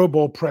putting Pro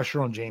Bowl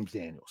pressure on James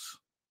Daniels.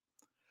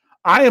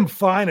 I am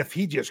fine if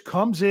he just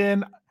comes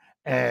in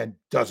and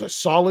does a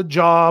solid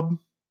job,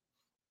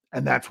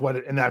 and that's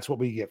what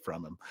we get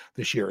from him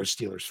this year as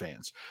Steelers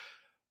fans.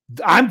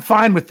 I'm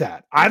fine with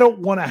that. I don't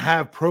want to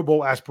have Pro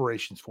Bowl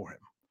aspirations for him,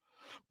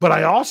 but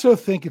I also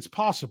think it's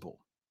possible.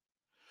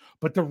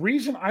 But the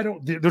reason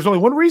there's only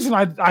one reason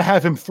I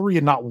have him 3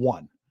 and not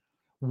 1.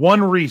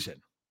 One reason.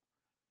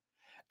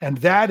 And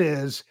that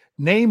is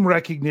name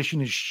recognition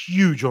is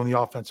huge on the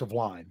offensive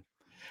line.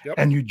 Yep.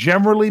 And you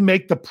generally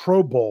make the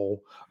Pro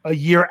Bowl a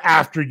year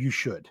after you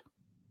should.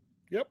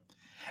 Yep.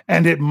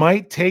 And it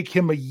might take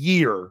him a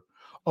year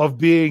of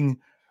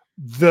being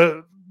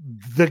the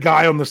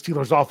guy on the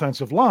Steelers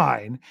offensive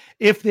line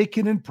if they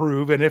can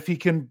improve and if he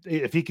can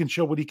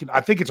show what he can. I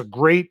think it's a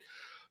great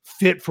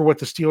fit for what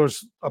the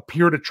Steelers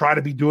appear to try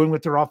to be doing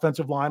with their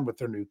offensive line, with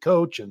their new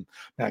coach and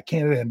Matt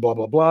Canada and blah,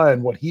 blah, blah,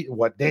 and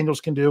what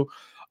Daniels can do.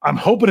 I'm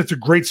hoping it's a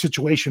great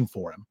situation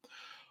for him.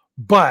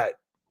 But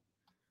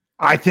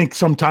I think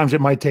sometimes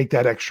it might take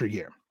that extra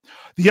year.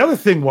 The other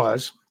thing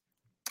was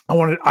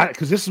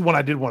because this is one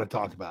I did want to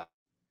talk about.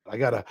 I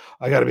gotta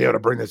be able to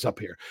bring this up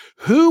here.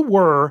 Who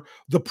were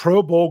the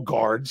Pro Bowl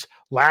guards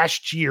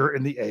last year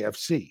in the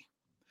AFC?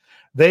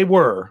 They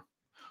were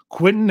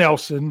Quentin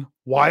Nelson,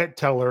 Wyatt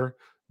Teller,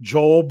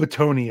 Joel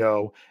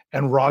Bitonio,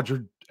 and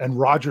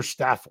Roger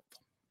Stafford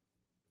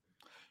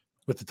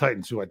with the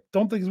Titans, who I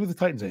don't think is with the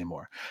Titans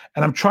anymore.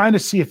 And I'm trying to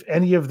see if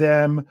any of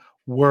them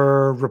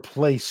were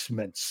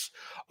replacements.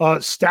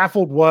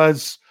 Stafford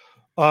was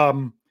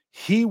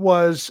he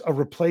was a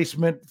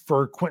replacement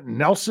for Quentin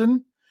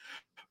Nelson.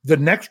 The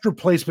next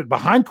replacement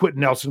behind Quentin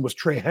Nelson was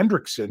Trey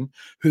Hendrickson,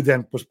 who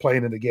then was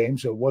playing in the game,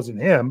 so it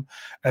wasn't him.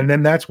 And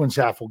then that's when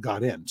Stafford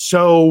got in.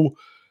 So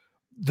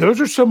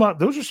those are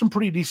some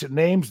pretty decent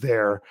names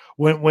there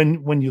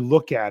when you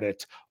look at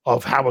it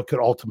of how it could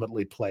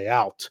ultimately play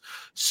out.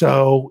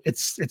 So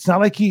it's not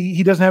like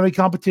he doesn't have any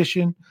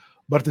competition,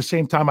 but at the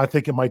same time, I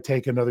think it might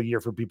take another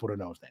year for people to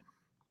know his name.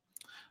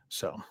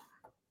 So,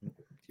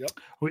 Yep.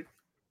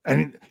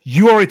 And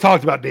you already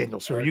talked about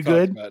Daniels, so are you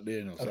good? About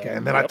Daniels, okay,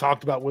 and then I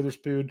talked about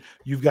Witherspoon.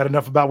 You've got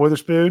enough about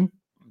Witherspoon?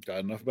 Got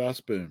enough about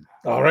Spoon.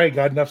 All right,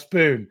 got enough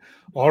Spoon.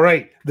 All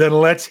right, then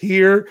let's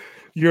hear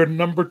your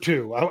number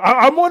two.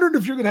 I'm wondering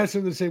if you're going to have some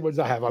of the same ones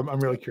I have. I'm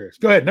really curious.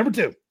 Go ahead, number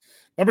two.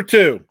 Number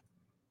two,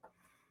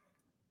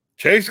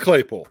 Chase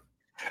Claypool.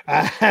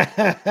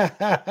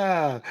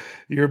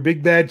 You're a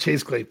big bad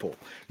Chase Claypool.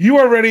 You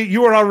are ready.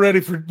 You are all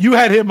ready for. You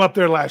had him up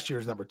there last year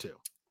as number two.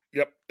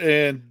 Yep,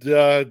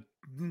 and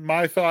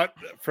my thought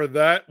for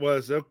that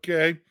was,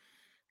 okay,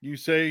 you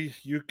say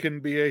you can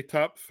be a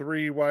top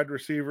 3 wide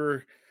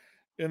receiver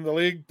in the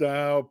league.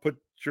 Now put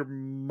your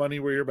money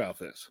where your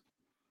mouth is.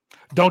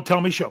 Don't tell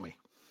me, show me.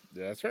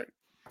 That's right.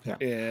 Yeah.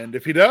 And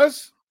if he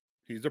does,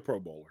 he's a Pro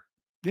Bowler.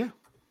 Yeah.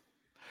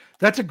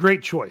 That's a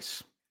great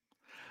choice.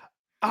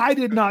 I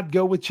did not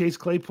go with Chase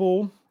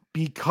Claypool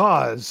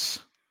because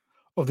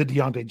of the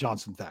Deontay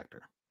Johnson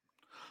factor.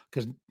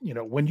 Because,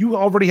 when you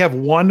already have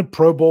one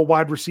Pro Bowl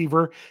wide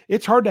receiver,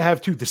 it's hard to have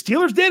two. The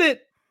Steelers did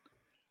it.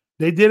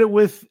 They did it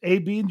with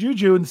AB and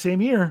Juju in the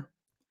same year.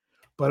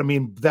 But,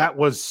 that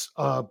was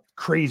a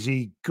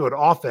crazy good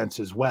offense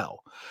as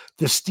well.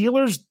 The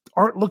Steelers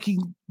aren't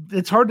looking –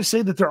 it's hard to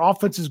say that their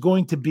offense is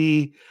going to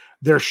be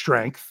their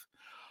strength.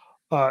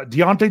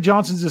 Deontay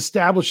Johnson's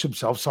established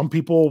himself. Some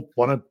people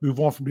want to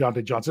move on from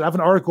Deontay Johnson. I have an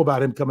article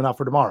about him coming out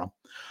for tomorrow.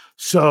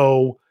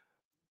 So –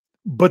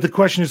 but the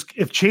question is,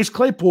 if Chase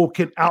Claypool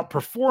can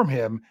outperform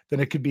him,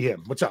 then it could be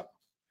him. What's up?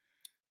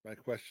 My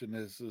question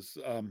is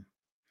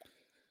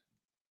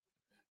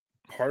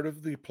part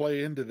of the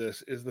play into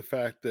this is the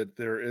fact that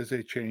there is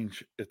a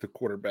change at the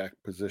quarterback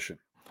position.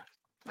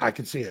 I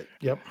can see it.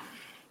 Yep.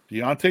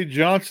 Deontay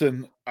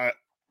Johnson,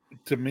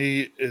 to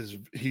me,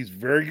 he's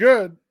very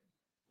good,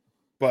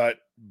 but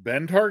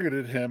Ben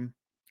targeted him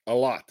a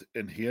lot,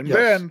 and he and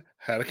Ben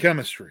had a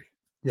chemistry.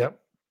 Yep.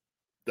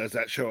 Does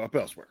that show up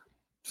elsewhere?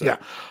 So, yeah.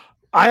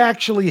 I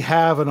actually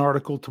have an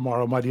article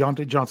tomorrow, my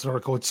Deontay Johnson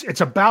article. It's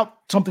about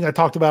something I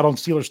talked about on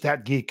Steelers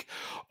Stat Geek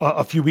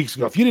a few weeks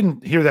ago. If you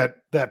didn't hear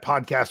that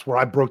podcast where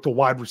I broke the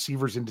wide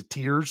receivers into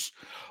tiers,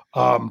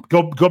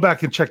 go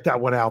back and check that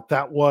one out.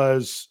 That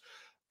was,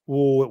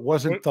 it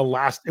wasn't the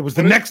last. It was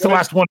the next to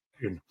last one.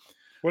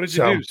 What did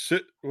you do?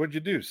 What'd you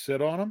do?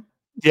 Sit on him?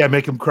 Yeah,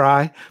 make him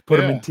cry,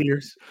 put him in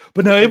tears.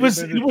 But no, it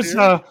was.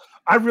 I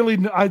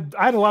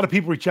had a lot of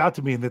people reach out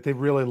to me and that they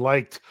really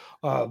liked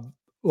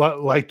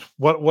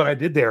what I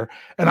did there.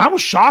 And I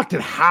was shocked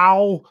at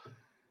how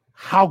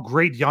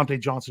great Deontay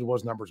Johnson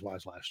was numbers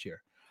wise last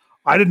year.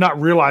 I did not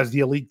realize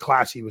the elite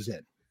class he was in,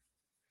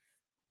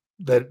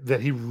 that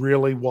he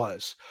really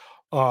was.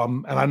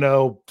 And I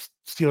know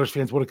Steelers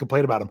fans would have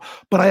complained about him,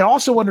 but I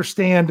also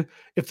understand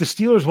if the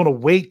Steelers want to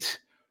wait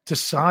to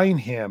sign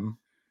him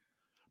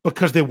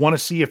because they want to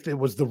see if it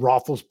was the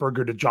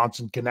Roethlisberger to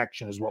Johnson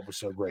connection is what was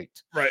so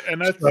great. Right. And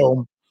that's,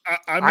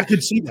 I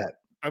could see that.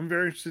 I'm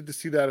very interested to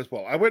see that as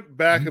well. I went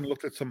back and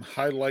looked at some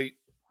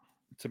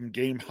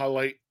game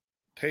highlight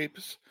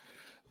tapes,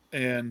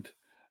 and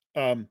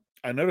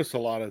I noticed a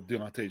lot of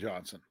Deontay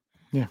Johnson.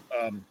 Yeah.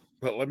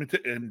 But let me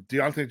and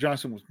Deontay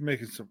Johnson was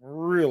making some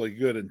really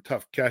good and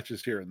tough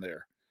catches here and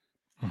there.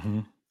 Mm-hmm.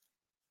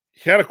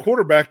 He had a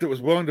quarterback that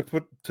was willing to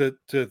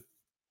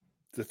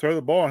throw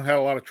the ball and had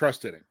a lot of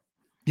trust in him.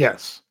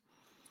 Yes.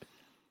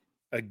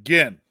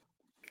 Again,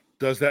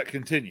 does that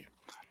continue?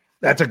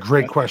 That's a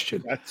great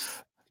question.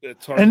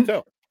 It's hard to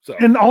tell. So.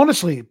 And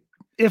honestly,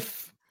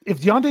 if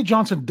Deontay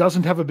Johnson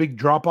doesn't have a big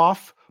drop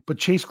off, but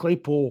Chase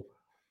Claypool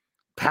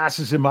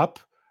passes him up,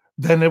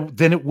 then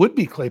it would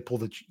be Claypool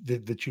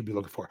that you'd be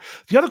looking for.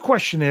 The other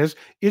question is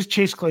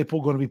Chase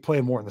Claypool going to be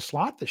playing more in the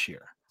slot this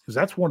year? Because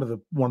that's one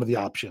of the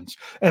options.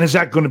 And is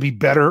that going to be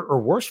better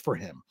or worse for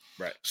him?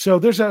 Right. So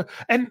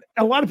and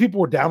a lot of people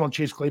were down on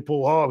Chase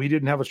Claypool. Oh, he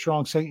didn't have a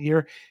strong second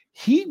year.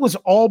 He was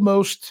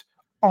almost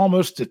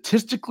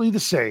statistically the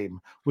same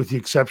with the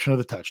exception of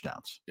the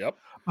touchdowns. Yep.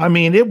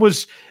 It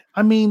was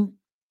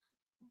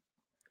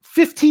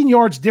 15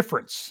 yards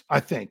difference, I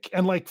think,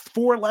 and like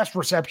 4 less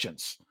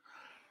receptions.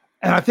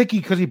 And I think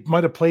because he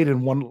might have played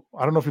in one,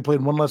 I don't know if he played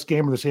in one less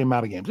game or the same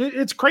amount of games.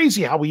 It's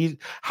crazy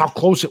how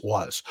close it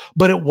was,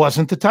 but it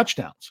wasn't the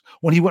touchdowns.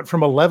 When he went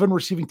from 11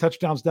 receiving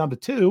touchdowns down to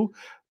 2,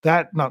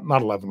 not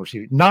 11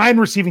 receiving, 9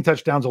 receiving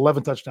touchdowns,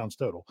 11 touchdowns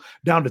total,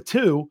 down to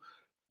 2.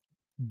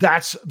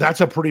 That's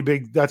a pretty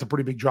big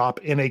drop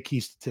in a key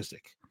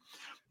statistic.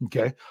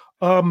 Okay.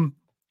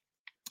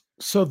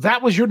 So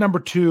that was your number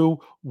 2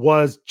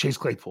 was Chase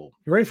Claypool.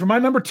 You ready for my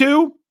number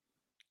 2?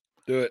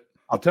 Do it.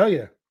 I'll tell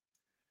you.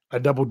 I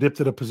double dipped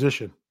at a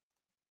position.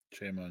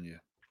 Shame on you.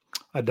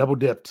 I double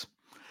dipped.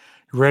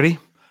 Ready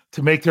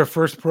to make their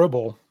first Pro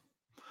Bowl.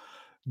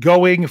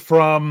 Going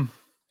from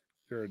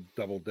You're a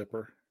double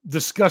dipper.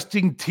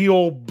 Disgusting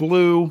teal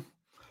blue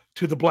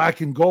to the black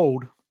and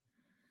gold.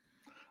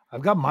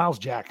 I've got Miles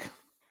Jack.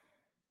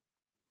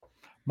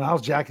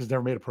 Miles Jack has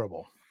never made a Pro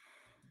Bowl.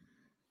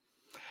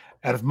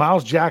 And if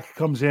Miles Jack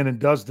comes in and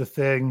does the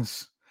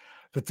things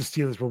that the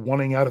Steelers were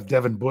wanting out of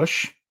Devin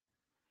Bush,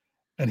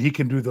 and he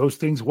can do those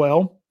things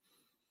well,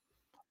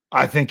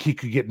 I think he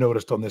could get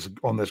noticed on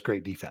this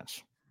great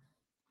defense.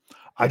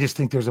 I just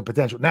think there's a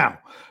potential. Now,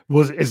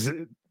 I'm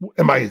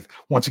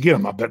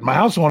not betting my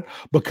house on it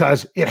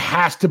because it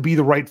has to be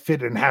the right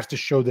fit and has to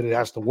show that it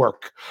has to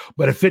work.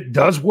 But if it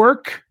does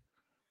work,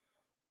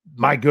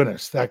 my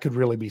goodness, that could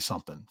really be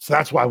something. So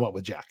that's why I went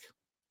with Jack.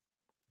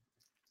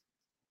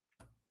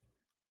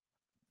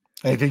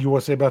 Anything you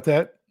want to say about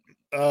that?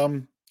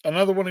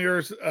 Another one of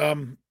yours.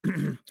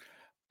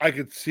 I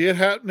could see it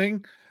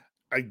happening.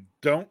 I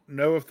don't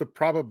know if the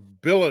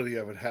probability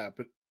of it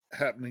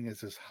happening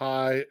is as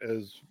high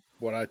as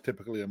what I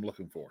typically am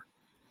looking for.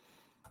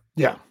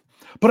 Yeah.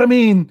 But I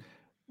mean,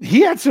 he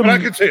had some I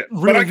can see it.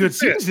 really good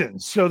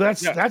seasons. So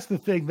that's the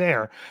thing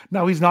there.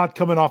 Now, he's not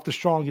coming off the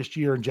strongest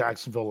year in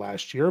Jacksonville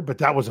last year, but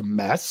that was a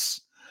mess.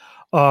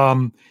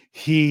 But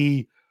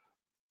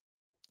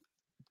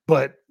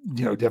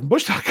Devin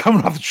Bush not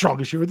coming off the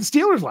strongest year with the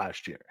Steelers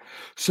last year.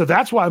 So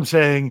that's why I'm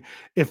saying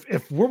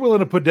if we're willing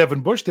to put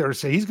Devin Bush there to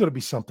say he's going to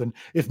be something,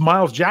 if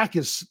Miles Jack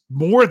is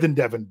more than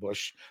Devin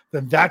Bush,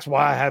 then that's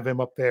why I have him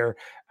up there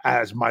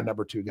as my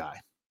number 2 guy.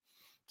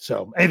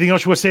 So anything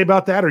else you want to say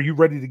about that? Or are you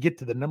ready to get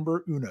to the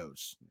number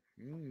unos?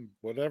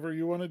 Whatever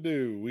you want to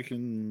do, we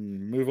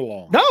can move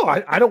along. No,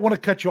 I don't want to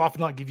cut you off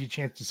and not give you a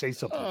chance to say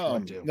something if you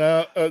want to.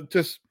 No,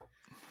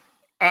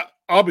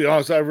 I'll be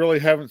honest, I really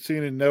haven't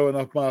seen and know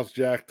enough Miles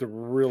Jack to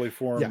really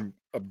form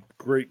a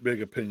great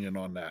big opinion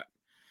on that.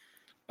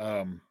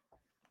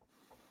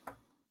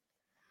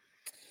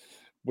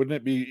 Wouldn't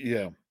it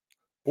be,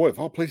 boy, of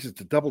all places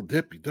to double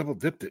dip, you double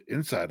dipped it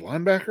inside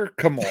linebacker?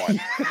 Come on. Do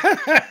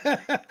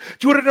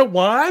you want to know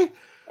why?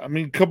 I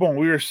mean, come on.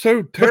 We are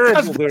so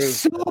terrible there.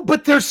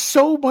 But there's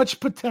so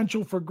much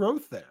potential for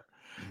growth there,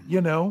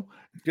 Yeah,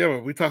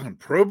 but we talking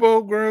Pro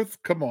Bowl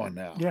growth? Come on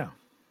now. Yeah.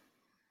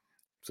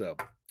 So,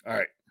 all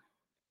right.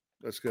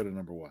 Let's go to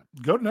number 1.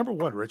 Go to number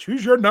 1, Rich.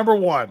 Who's your number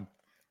 1?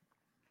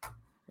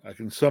 I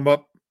can sum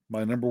up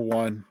my number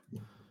 1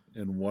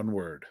 in one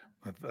word.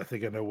 I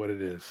think I know what it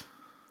is.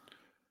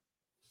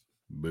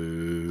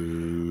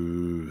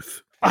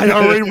 Booth. I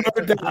already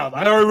wrote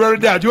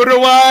it down. Do you want to know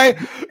why?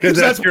 Because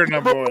that's your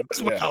number 1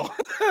 as well.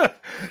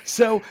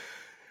 So,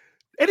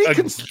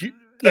 again, you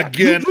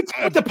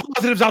put the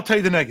positives. I'll tell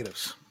you the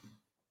negatives.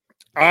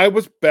 I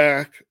was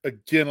back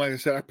again. Like I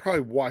said, I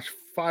probably watched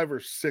 5 or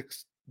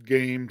 6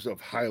 games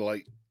of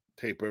highlight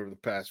tape over the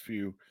past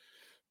few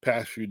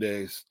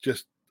days.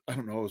 Just, I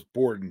don't know, I was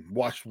bored and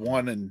watched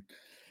one and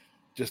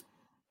just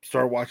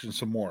started watching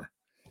some more.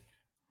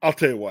 I'll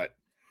tell you what,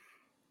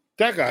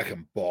 that guy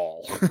can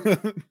ball.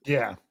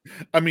 Yeah.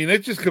 I mean, it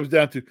just comes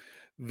down to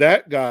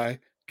that guy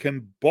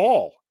can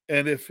ball.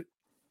 And if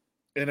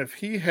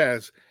he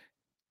has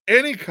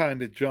any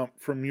kind of jump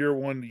from year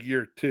 1 to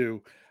year 2,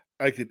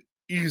 I could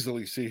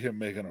easily see him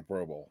making a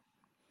Pro Bowl.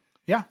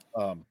 Yeah.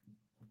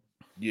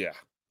 Yeah.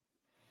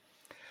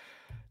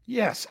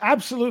 Yes,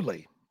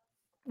 absolutely.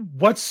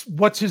 What's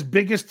his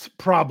biggest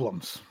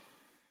problems?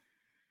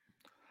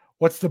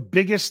 What's the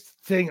biggest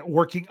thing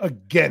working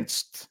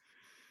against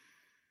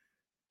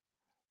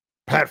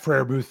Pat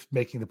Freiermuth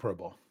making the Pro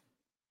Bowl?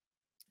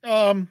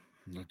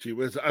 Gee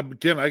whiz.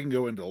 Again, I can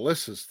go into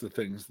lists as to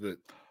things that.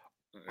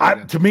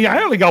 To me,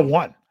 I only got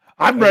one.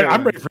 I'm ready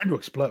for him to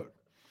explode.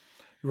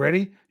 You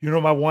ready? You know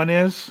what my one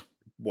is?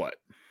 What?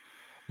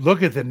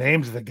 Look at the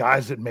names of the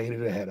guys that made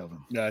it ahead of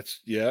him.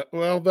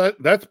 Well,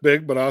 that's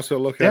big, but I also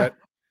look at,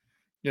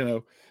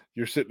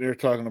 you're sitting there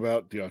talking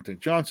about Deontay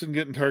Johnson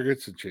getting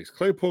targets and Chase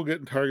Claypool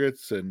getting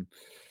targets, and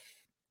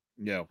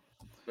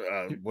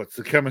what's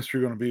the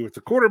chemistry going to be with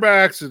the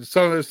quarterbacks and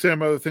some of those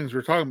same other things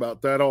we're talking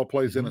about. That all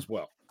plays in as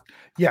well.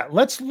 Yeah,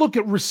 let's look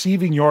at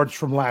receiving yards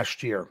from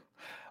last year.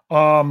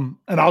 And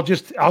I'll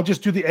just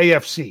do the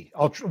AFC.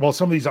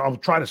 Some of these I'll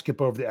try to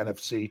skip over the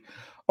NFC,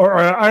 or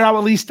I'll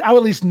at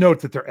least note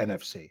that they're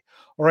NFC.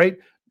 All right.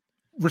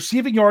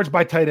 Receiving yards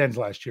by tight ends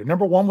last year.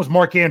 Number 1 was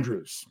Mark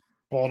Andrews,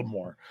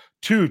 Baltimore.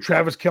 2,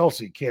 Travis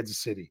Kelce, Kansas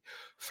City.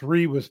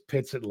 3 was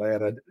Pitts,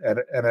 Atlanta, at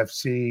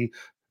NFC.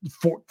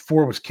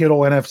 4 was Kittle,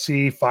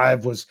 NFC.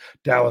 5 was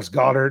Dallas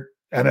Goedert,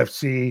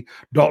 NFC.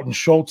 Dalton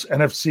Schultz,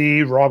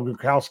 NFC. Rob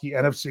Gronkowski,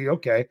 NFC.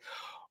 Okay.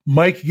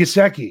 Mike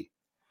Gesicki,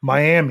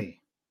 Miami.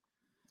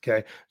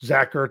 Okay.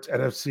 Zach Ertz,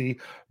 NFC.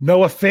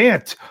 Noah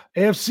Fant,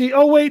 AFC.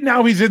 Oh, wait,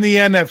 now he's in the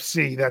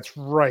NFC. That's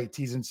right.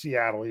 He's in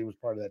Seattle. He was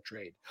part of that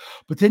trade.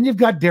 But then you've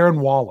got Darren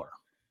Waller.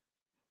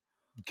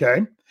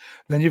 Okay.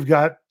 Then you've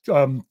got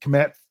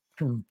Komet,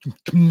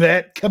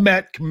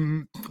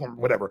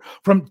 whatever,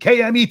 from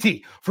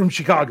KMET from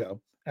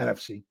Chicago,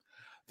 NFC.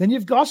 Then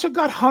you've also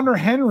got Hunter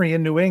Henry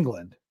in New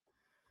England.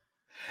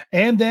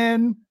 And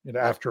then,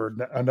 after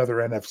another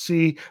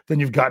NFC,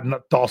 then you've got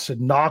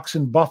Dawson Knox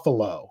in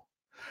Buffalo.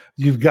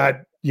 You've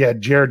got,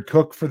 Jared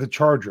Cook for the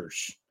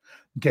Chargers.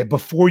 Okay,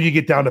 before you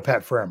get down to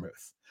Pat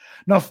Freiermuth.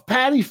 Now,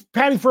 Patty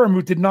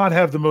Freiermuth did not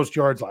have the most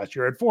yards last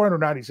year at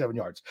 497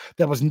 yards.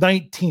 That was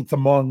 19th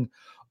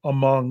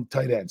among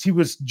tight ends. He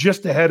was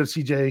just ahead of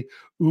CJ.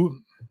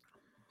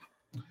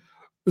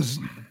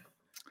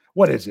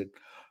 What is it?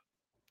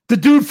 The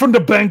dude from the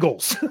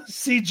Bengals,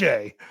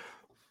 CJ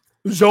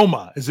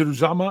Uzoma. Is it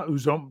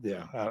Uzoma?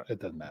 Yeah, it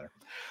doesn't matter.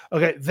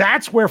 Okay,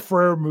 that's where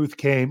Freiermuth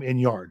came in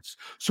yards.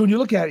 So when you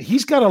look at it,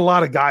 he's got a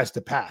lot of guys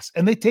to pass,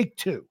 and they take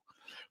two.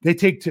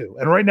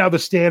 And right now the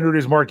standard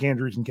is Mark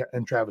Andrews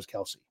and Travis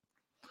Kelce.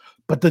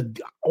 But the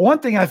one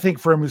thing I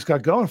think Freiermuth's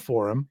got going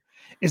for him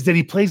is that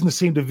he plays in the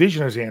same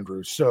division as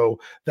Andrews. So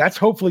that's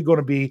hopefully going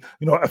to be,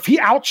 if he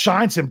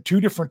outshines him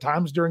 2 different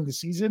times during the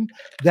season,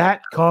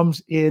 that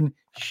comes in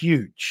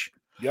huge.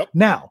 Yep.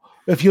 Now,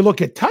 if you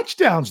look at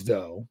touchdowns,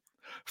 though,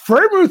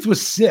 Freiermuth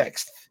was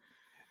 6th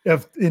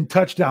in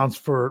touchdowns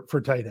for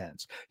tight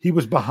ends. He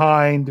was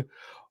behind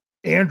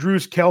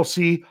Andrews,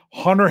 Kelce,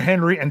 Hunter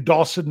Henry, and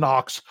Dawson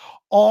Knox,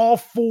 all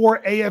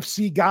 4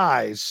 AFC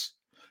guys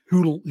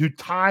who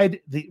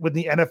tied with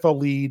the NFL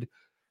lead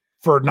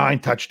for 9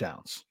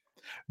 touchdowns.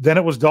 Then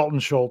it was Dalton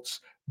Schultz.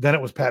 Then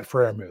it was Pat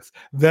Freiermuth.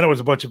 Then it was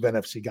a bunch of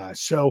NFC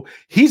guys. So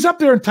he's up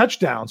there in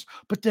touchdowns,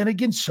 but then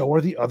again, so are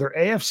the other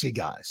AFC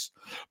guys.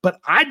 But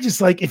I just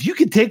if you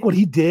could take what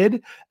he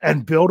did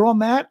and build on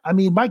that, I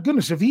mean, my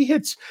goodness, if he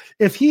hits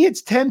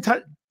 10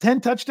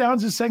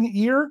 touchdowns his second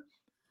year,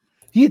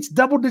 he hits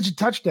double-digit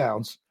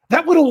touchdowns.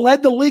 That would have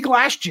led the league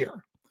last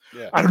year.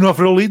 Yeah. I don't know if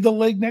it'll lead the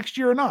league next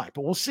year or not,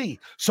 but we'll see.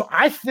 So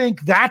I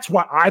think that's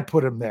why I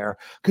put him there,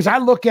 because I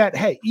look at,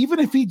 hey, even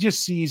if he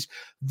just sees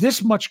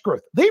this much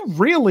growth, they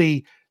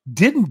really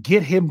didn't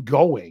get him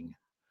going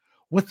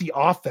with the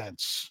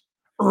offense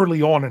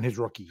early on in his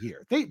rookie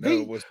year. They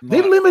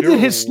limited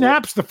his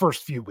snaps the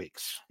first few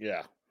weeks.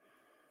 Yeah.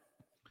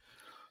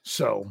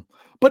 So,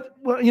 but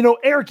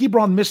Eric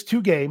Ebron missed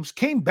 2 games,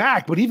 came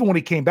back, but even when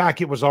he came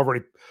back, it was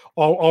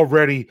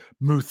already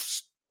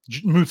Muth's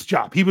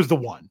job. He was the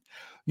one.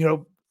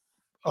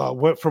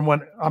 From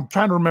when I'm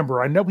trying to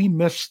remember, I know he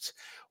missed,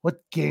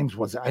 what games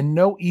was it? I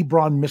know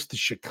Ebron missed the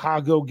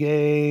Chicago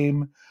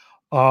game,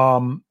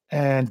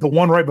 and the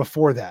one right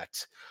before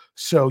that.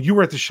 So you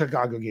were at the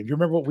Chicago game. Do you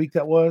remember what week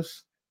that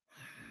was?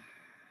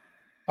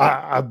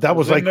 That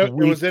was like it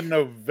was in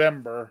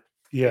November.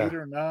 Yeah, 8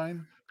 or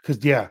 9.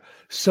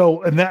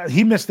 So and that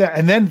he missed that,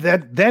 and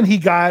then he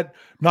got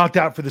knocked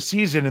out for the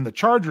season in the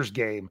Chargers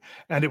game,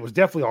 and it was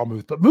definitely all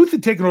Muth. But Muth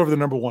had taken over the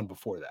number 1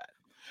 before that.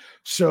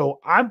 So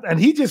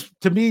he just,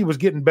 to me, was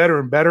getting better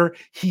and better.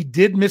 He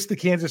did miss the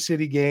Kansas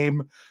City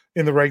game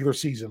in the regular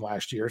season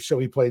last year, so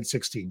he played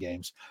 16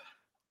 games.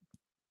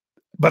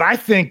 But I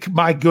think,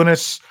 my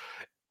goodness,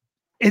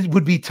 it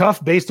would be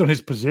tough based on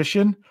his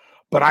position.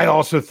 But I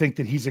also think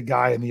that he's a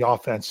guy in the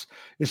offense,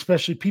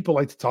 especially people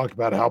like to talk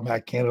about how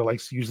Matt Canada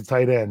likes to use the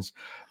tight ends.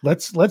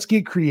 Let's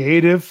get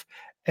creative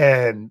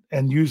and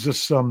use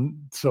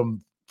some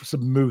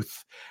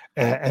Muth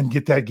and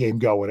get that game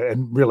going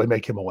and really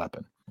make him a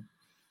weapon.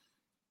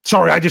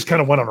 Sorry, I just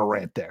kind of went on a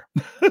rant there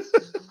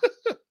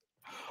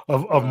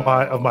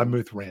of my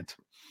Muth rant.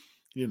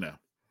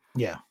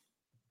 Yeah.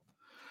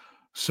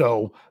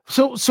 So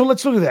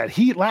let's look at that.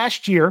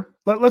 Last year,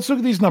 let's look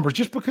at these numbers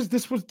just because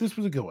this was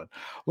a good one.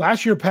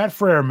 Last year, Pat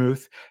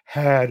Freiermuth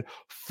had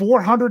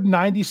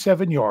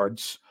 497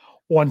 yards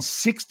on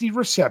 60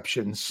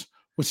 receptions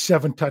with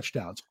 7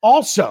 touchdowns.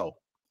 Also,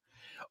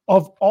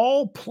 of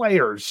all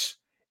players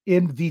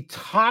in the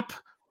top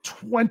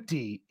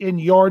 20 in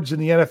yards in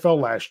the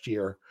NFL last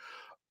year,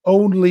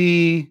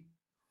 only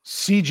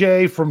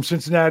CJ from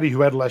Cincinnati,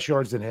 who had less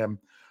yards than him,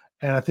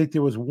 and I think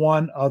there was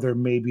one other,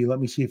 maybe.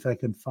 Let me see if I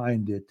can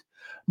find it.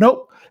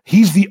 Nope.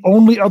 He's the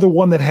only other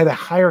one that had a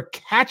higher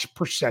catch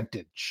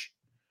percentage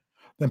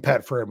than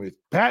Pat Freiermuth.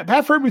 Pat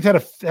Freiermuth had a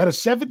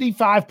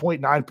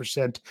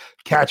 75.9%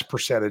 catch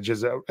percentage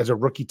as a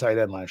rookie tight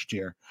end last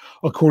year,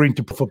 according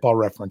to Football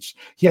Reference.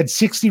 He had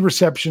 60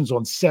 receptions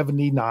on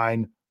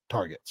 79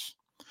 targets.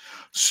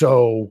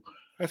 So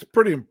that's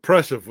pretty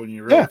impressive when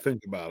you really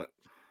think about it.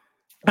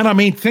 And I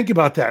mean, think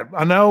about that.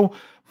 I know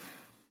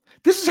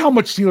this is how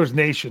much Steelers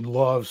Nation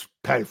loves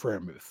Patty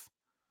Freiermuth.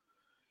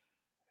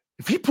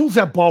 If he pulls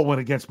that ball win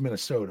against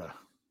Minnesota,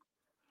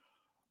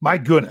 my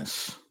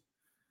goodness.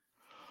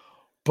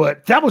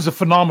 But that was a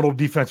phenomenal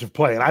defensive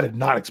play, and I did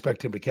not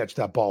expect him to catch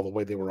that ball the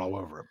way they were all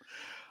over him.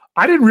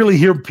 I didn't really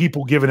hear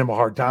people giving him a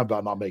hard time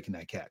about not making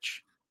that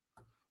catch.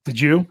 Did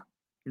you?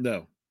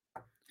 No.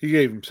 He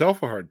gave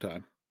himself a hard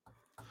time.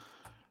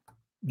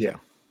 Yeah.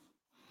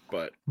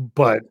 But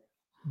that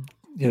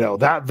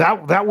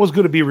was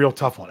going to be a real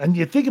tough one. And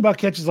you think about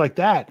catches like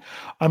that.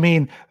 I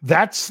mean,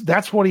 that's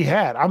what he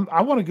had.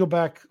 I want to go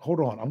back.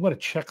 Hold on. I'm going to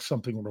check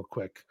something real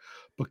quick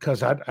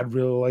because I'd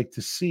really like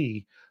to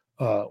see.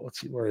 Let's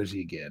see. Where is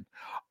he again?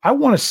 I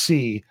want to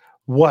see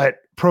what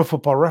Pro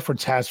Football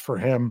Reference has for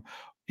him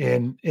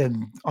in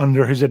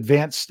under his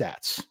advanced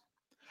stats.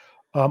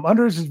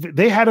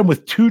 They had him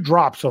with 2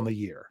 drops on the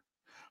year.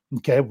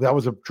 Okay. That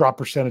was a drop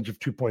percentage of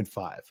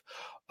 2.5.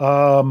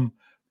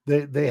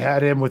 They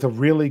had him with a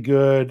really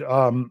good,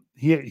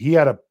 he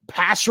had a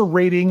passer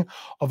rating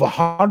of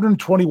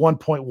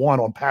 121.1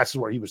 on passes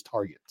where he was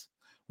targeted.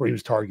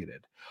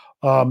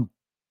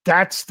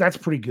 That's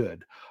pretty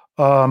good.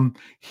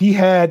 He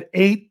had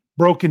 8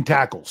 broken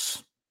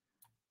tackles.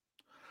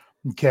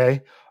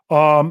 Okay.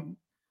 Of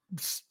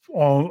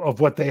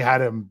what they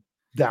had him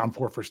down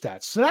for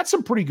stats. So that's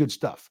some pretty good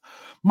stuff.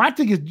 My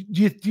thing is,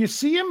 do you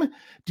see him?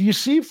 Do you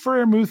see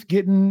Freiermuth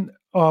getting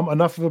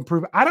enough of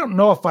improvement? I don't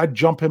know if I'd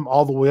jump him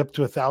all the way up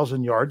to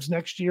 1,000 yards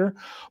next year,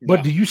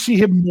 but do you see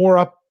him more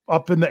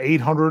up in the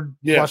 800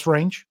 plus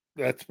range?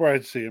 That's where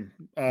I'd see him.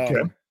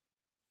 Okay.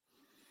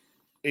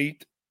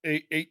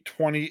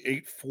 820,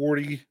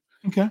 840.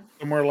 Okay.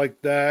 Somewhere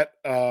like that.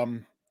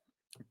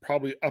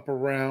 Probably up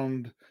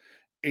around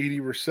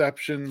 80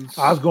 receptions.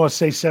 I was going to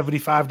say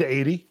 75 to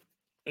 80.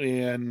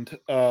 And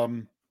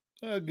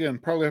again,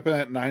 probably up in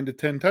that 9 to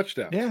 10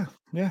 touchdowns.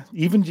 Yeah.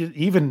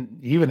 Even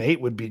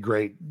 8 would be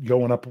great,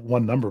 going up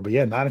one number. But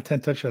yeah, 9 to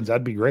 10 touchdowns,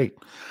 that'd be great.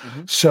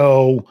 Mm-hmm.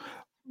 So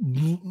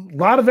a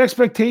lot of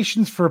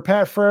expectations for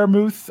Pat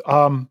Freiermuth.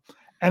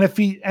 And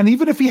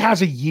even if he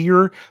has a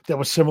year that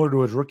was similar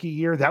to his rookie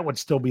year, that would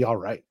still be all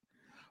right,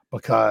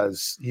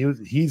 because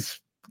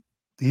he's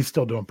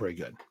still doing pretty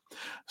good.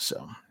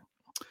 So,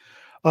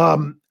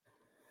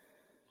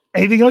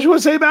 anything else you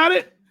want to say about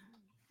it?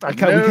 I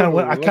kind of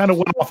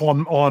went off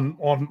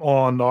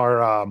on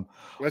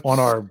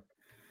our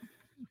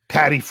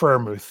Patty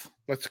Freiermuth.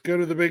 Let's go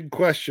to the big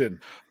question.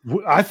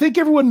 I think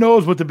everyone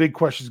knows what the big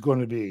question is going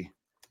to be.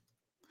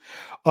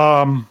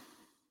 I'm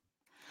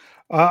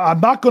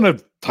not going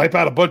to type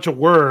out a bunch of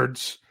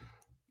words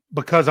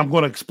because I'm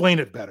going to explain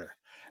it better.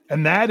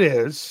 And that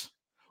is,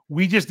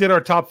 we just did our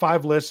top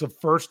 5 lists of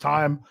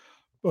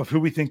who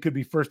we think could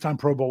be first-time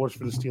Pro Bowlers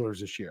for the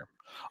Steelers this year.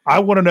 I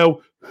want to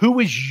know, who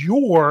is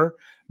your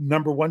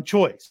number one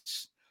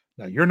choice?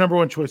 Now, your number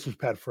one choice was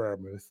Pat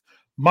Freiermuth.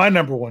 My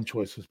number one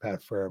choice was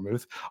Pat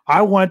Freiermuth.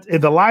 I want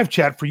in the live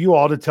chat for you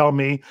all to tell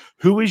me,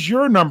 who is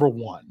your number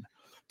one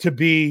to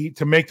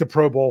make the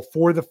Pro Bowl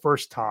for the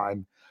first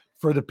time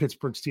for the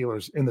Pittsburgh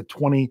Steelers in the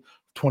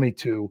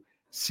 2022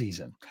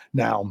 season.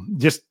 Now,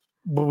 just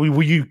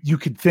you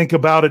could think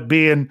about it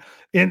being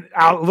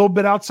a little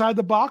bit outside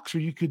the box, or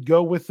you could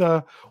go with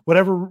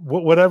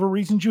whatever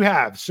reasons you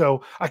have.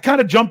 So I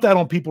kind of jumped that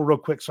on people real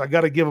quick, so I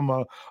got to give them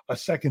a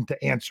second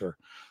to answer.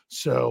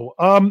 So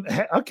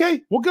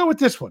okay, we'll go with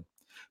this one.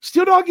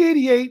 Steel Dog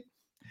 88.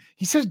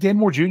 He says Dan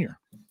Moore Jr.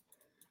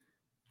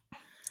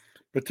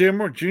 But Dan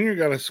Moore Jr.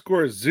 got a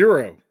score of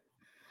 0.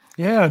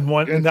 Yeah,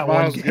 in that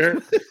one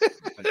game.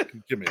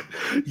 Give me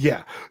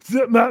yeah.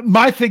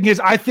 My thing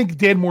is, I think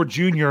Dan Moore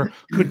Jr.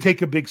 could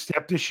take a big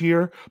step this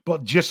year,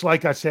 but just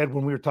like I said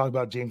when we were talking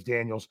about James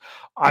Daniels,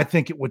 I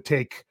think it would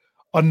take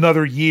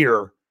another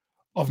year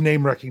of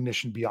name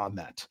recognition beyond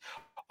that.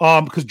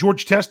 Because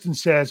George Teston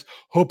says,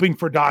 hoping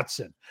for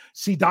Dotson.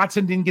 See,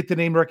 Dotson didn't get the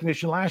name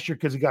recognition last year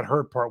because he got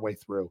hurt partway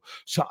through.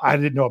 So I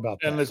didn't know about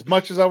that. And as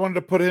much as I wanted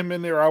to put him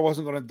in there, I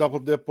wasn't going to double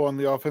dip on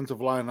the offensive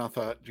line. I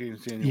thought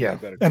James Daniels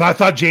was better. And I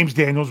thought James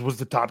Daniels was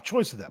the top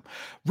choice of them.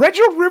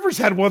 Reginald Rivers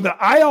had one that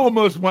I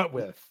almost went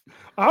with.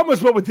 I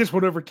almost went with this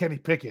one over Kenny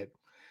Pickett.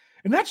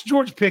 And that's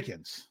George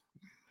Pickens.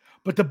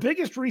 But the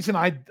biggest reason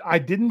I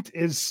didn't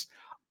is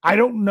I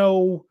don't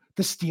know.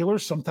 The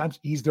Steelers sometimes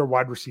ease their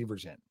wide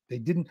receivers in. They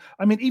didn't.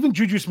 I mean, even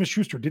Juju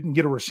Smith-Schuster didn't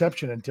get a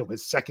reception until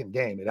his second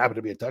game. It happened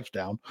to be a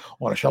touchdown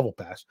on a shovel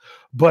pass,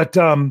 but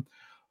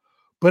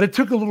it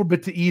took a little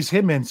bit to ease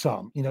him in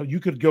some. You know, you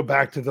could go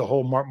back to the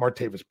whole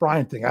Martavis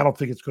Bryant thing. I don't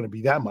think it's going to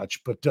be that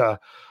much, but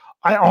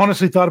I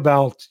honestly thought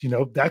about,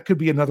 that could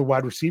be another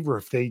wide receiver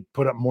if they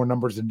put up more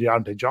numbers than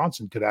Deontay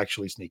Johnson could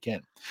actually sneak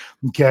in.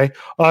 Okay,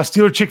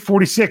 Steeler Chick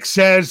 46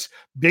 says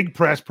big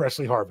press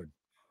Presley Harvin.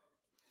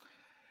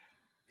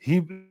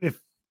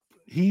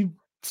 He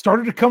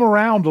started to come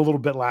around a little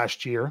bit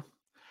last year,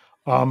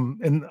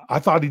 and I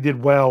thought he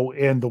did well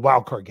in the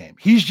wild card game.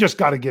 He's just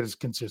got to get his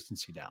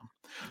consistency down.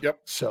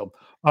 Yep. So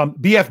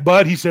BF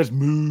Bud, he says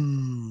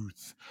smooth.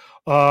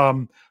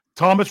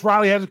 Thomas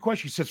Riley has a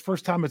question. He says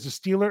first time as a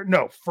Steeler?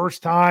 No,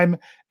 first time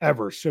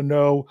ever. So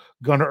no,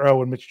 Gunnar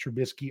O and Mitch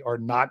Trubisky are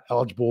not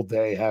eligible.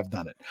 They have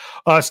done it.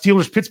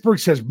 Steelers Pittsburgh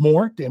says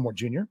Dan Moore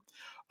Jr.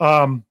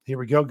 Here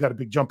we go. Got a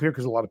big jump here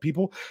because a lot of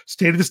people.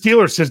 State of the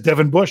Steelers says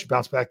Devin Bush,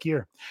 bounce back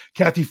here.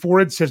 Kathy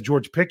Ford says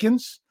George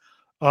Pickens.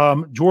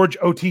 George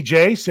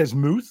OTJ says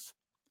Muth.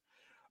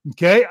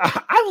 Okay,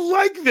 I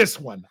like this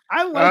one.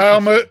 I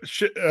like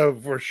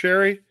for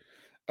Sherry.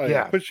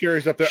 Yeah, put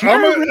Sherry's up there.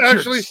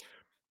 Actually,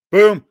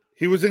 boom.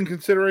 He was in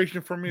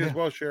consideration for me as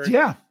well, Sherry.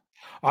 Yeah.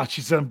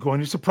 She said, I'm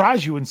going to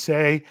surprise you and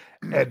say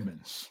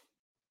Edmonds.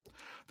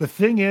 The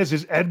thing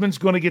is Edmonds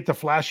going to get the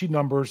flashy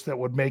numbers that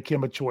would make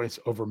him a choice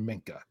over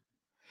Minka.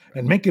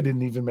 And Minka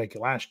didn't even make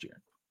it last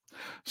year.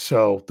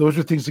 So those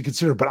are things to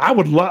consider. But I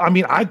would love,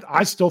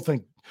 I still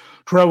think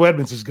Terrell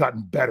Edmonds has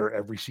gotten better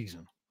every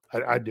season.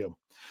 I do.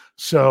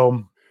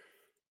 So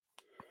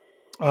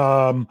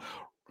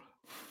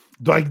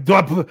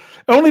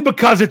Only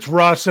because it's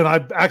Russ and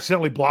I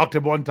accidentally blocked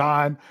him one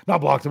time. Not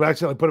blocked him, I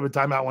accidentally put him in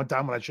timeout one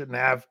time when I shouldn't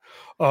have,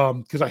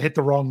 because I hit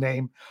the wrong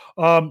name.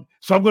 So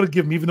I'm going to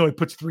give him, even though he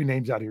puts 3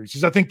 names out here. He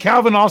says, I think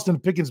Calvin, Austin,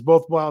 and Pickens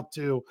both will out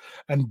too,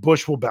 and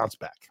Bush will bounce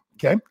back.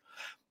 Okay.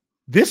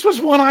 This was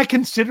one I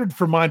considered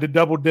for mine to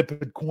double dip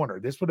at corner.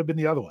 This would have been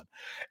the other one.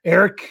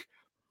 Eric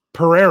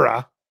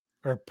Pereira,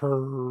 yeah,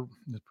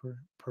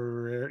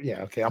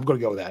 okay, I'm going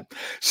to go with that.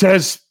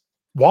 Says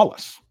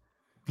Wallace.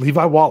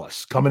 Levi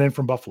Wallace coming in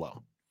from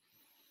Buffalo.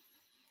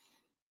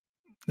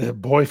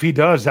 Boy, if he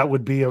does, that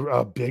would be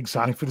a big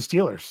signing for the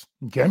Steelers.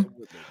 Okay.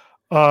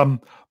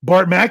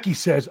 Bart Mackey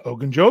says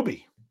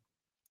Ogunjobi.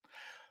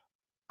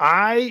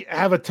 I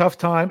have a tough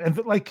time, and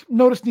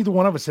notice neither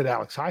one of us said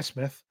Alex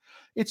Highsmith.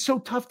 It's so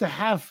tough to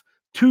have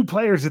 2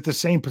 players at the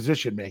same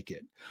position make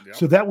it. Yep.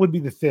 So that would be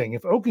the thing.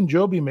 If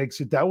Ogunjobi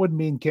makes it, that would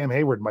mean Cam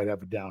Hayward might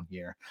have a down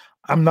year.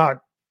 I'm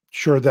not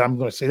sure that I'm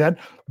going to say that,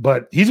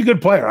 but he's a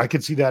good player. I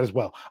could see that as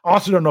well. I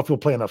also don't know if he'll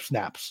play enough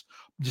snaps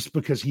just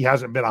because he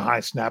hasn't been a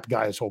high snap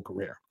guy his whole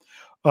career.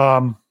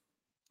 Michael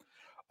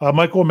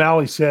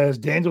O'Malley says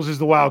Daniels is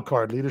the wild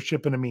card,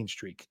 leadership and a mean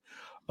streak.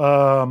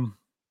 Let's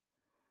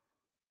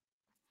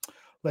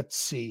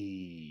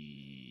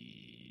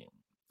see.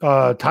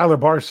 Tyler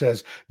Barr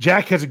says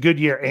Jack has a good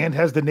year and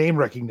has the name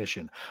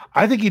recognition.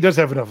 I think he does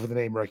have enough of the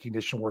name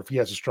recognition where if he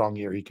has a strong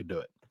year, he could do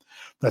it.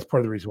 That's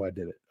part of the reason why I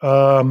did it.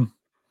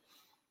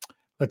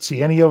 Let's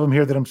see, any of them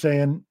here that I'm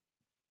saying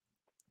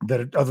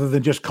that other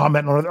than just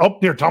commenting on it. Oh,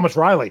 here, Thomas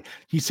Riley.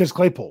 He says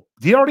Claypool.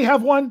 Did he already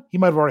have one? He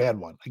might have already had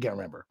one. I can't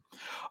remember.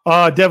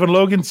 Devin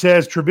Logan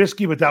says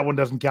Trubisky, but that one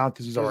doesn't count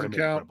because he's already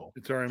made a Pro Bowl.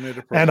 It's already made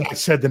a Pro Bowl. And I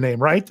said the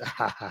name right.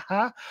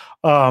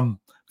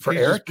 For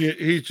Eric.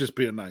 He's just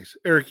being nice.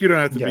 Eric, you don't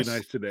have to be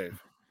nice to Dave.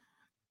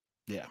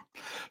 Yeah.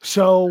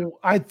 So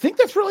I think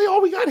that's really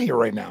all we got here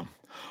right now.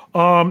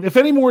 If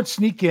any more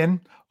sneak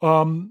in,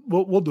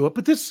 we'll do it.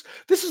 But this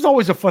is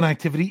always a fun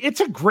activity.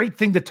 It's a great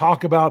thing to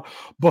talk about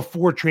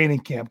before training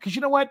camp because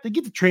you know what? They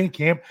get to training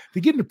camp, they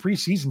get into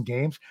preseason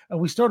games, and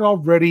we start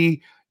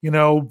already,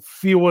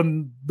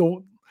 feeling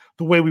the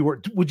way we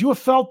were. Would you have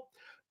felt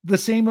the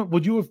same?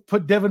 Would you have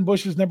put Devin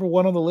Bush as number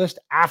 1 on the list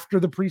after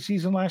the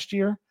preseason last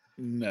year?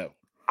 No.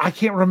 I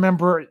can't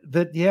remember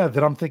that. Yeah,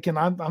 that I'm thinking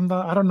I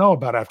don't know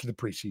about after the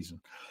preseason.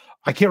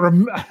 I can't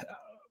remember.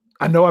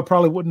 I know I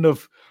probably wouldn't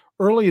have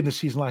early in the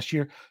season last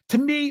year. To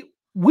me,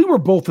 we were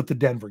both at the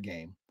Denver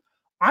game.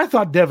 I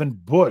thought Devin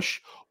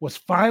Bush was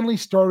finally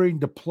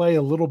starting to play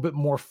a little bit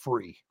more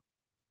free.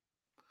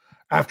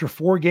 After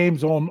 4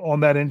 games on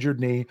that injured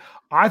knee,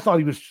 I thought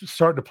he was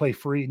starting to play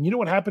free. And you know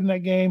what happened in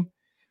that game?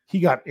 He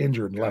got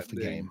injured and left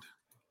the game.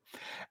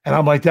 And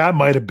I'm like, that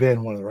might have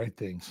been one of the right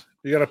things.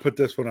 You got to put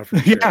this one up for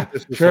Yeah,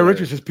 Trey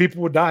Richards says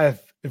people would die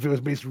if it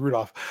was Mason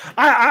Rudolph.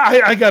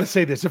 I got to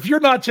say this. If you're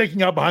not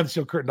checking out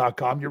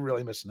BehindTheSteelCurtain.com, you're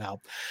really missing out.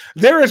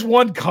 There is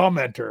one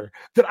commenter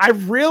that I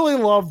really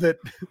love that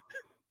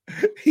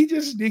he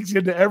just sneaks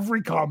into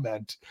every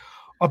comment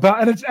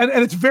about, and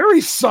it's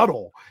very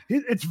subtle.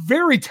 It's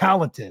very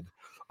talented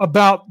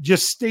about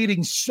just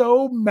stating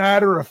so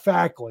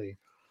matter-of-factly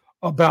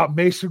about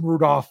Mason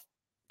Rudolph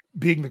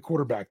being the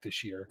quarterback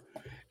this year.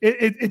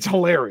 It's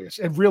hilarious.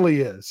 It really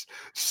is.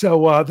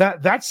 So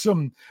that's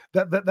some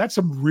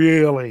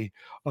really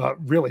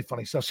really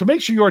funny stuff. So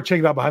make sure you are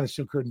checking out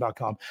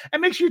BehindTheSteelCurtain.com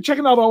and make sure you're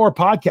checking out all our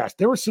podcasts.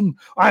 There was some.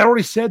 I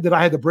already said that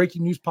I had the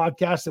breaking news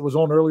podcast that was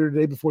on earlier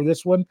today before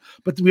this one,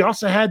 but we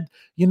also had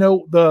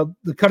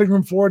the cutting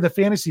room floor and the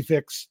fantasy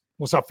fix.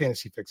 Well, it's not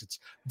fantasy fix. It's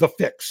the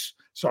fix.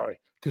 Sorry,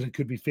 because it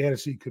could be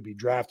fantasy, could be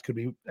draft, could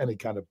be any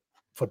kind of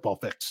football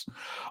fix.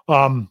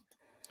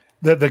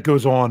 That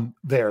goes on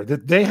there.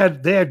 That they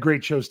had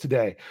great shows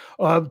today.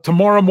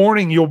 Tomorrow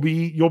morning you'll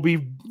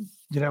be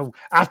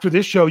after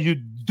this show you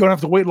don't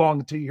have to wait long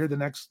until you hear the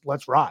next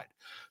Let's Ride.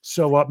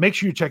 So make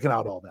sure you're checking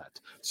out all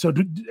that. So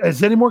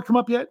has any more come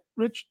up yet,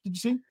 Rich? Did you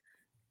see?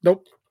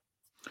 Nope.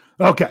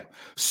 Okay.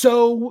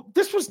 So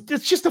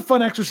it's just a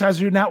fun exercise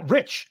here now.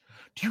 Rich,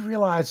 do you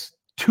realize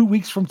 2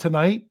 weeks from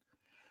tonight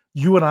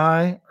you and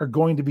I are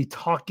going to be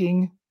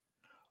talking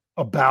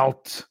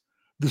about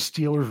the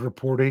Steelers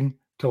reporting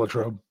to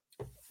Latrobe?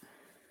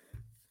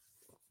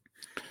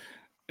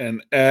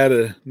 And add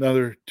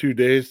another 2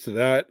 days to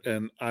that,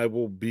 and I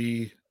will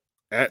be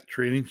at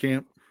training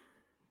camp.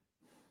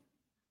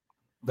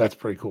 That's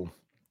pretty cool.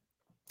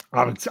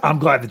 I'm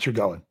glad that you're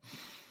going.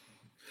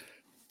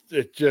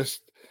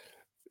 It's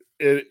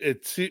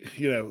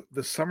the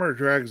summer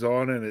drags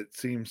on and it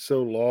seems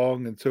so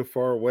long and so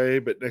far away,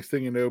 but next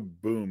thing you know,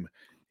 boom,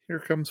 here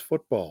comes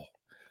football.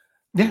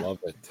 Yeah. Love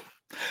it.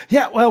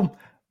 Yeah, well,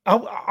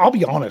 I'll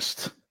be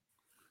honest.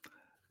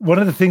 One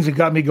of the things that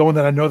got me going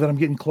that I know that I'm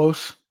getting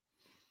close,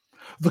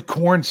 the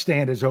corn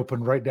stand is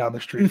open right down the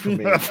street from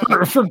me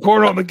for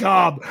corn on the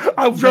cob.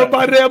 I drove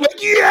by today. I'm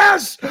like,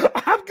 yes,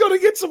 I'm going to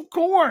get some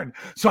corn.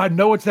 So I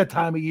know it's that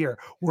time of year.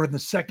 We're in the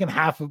second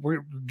half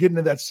we're getting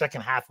to that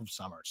second half of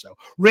summer. So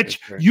Rich,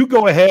 you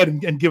go ahead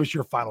and give us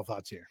your final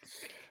thoughts here.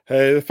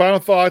 Hey, the final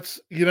thoughts,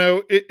 in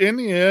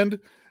the end,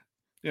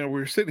 you know,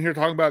 we're sitting here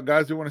talking about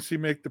guys we want to see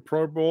make the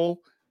Pro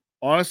Bowl.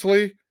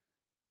 Honestly,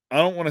 I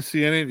don't want to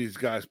see any of these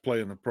guys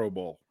play in the Pro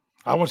Bowl.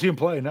 I want to see him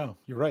play. No,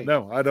 you're right.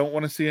 No, I don't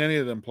want to see any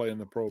of them play in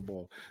the Pro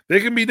Bowl. They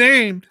can be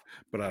named,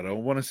 but I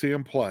don't want to see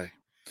them play.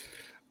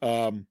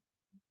 And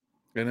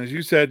as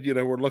you said, you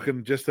know, we're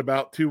looking just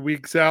about 2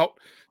 weeks out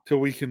till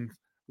we can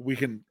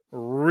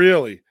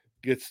really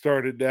get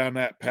started down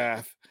that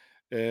path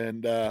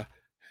and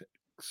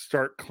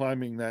start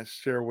climbing that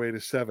stairway to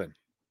 7.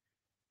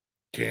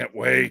 Can't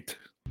wait.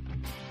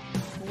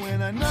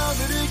 When I know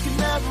that it can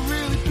never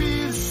really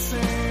be the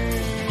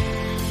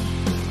same,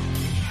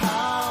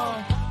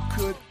 how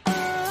could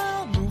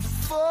I move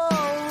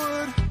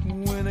forward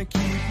when I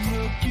keep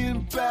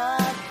looking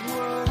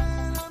backward?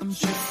 I'm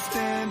just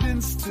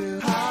standing still.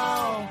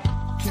 How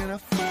can I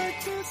fight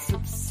this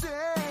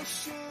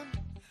obsession?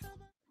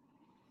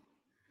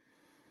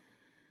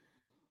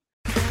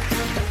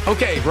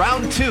 Okay,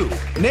 round 2.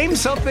 Name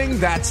something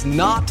that's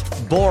not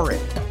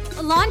boring.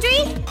 A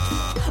laundry?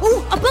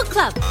 Ooh, a book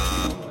club.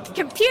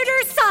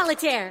 Computer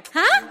solitaire,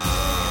 huh?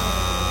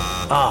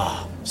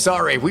 Ah,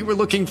 sorry, we were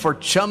looking for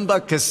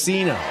Chumba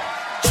Casino.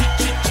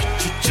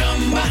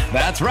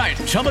 That's right,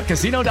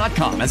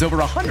 ChumbaCasino.com has over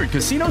 100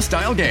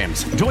 casino-style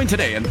games. Join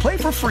today and play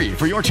for free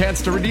for your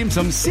chance to redeem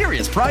some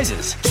serious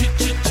prizes.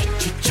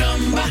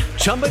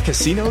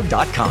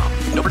 ChumbaCasino.com.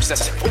 No purchase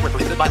necessary. Void where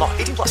prohibited by law.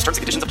 18 plus terms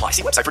and conditions apply.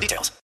 See website for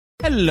details.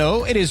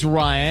 Hello, it is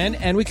Ryan,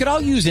 and we could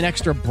all use an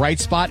extra bright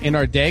spot in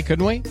our day,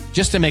 couldn't we?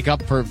 Just to make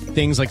up for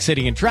things like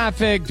sitting in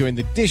traffic, doing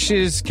the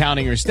dishes,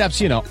 counting your steps,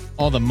 you know,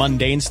 all the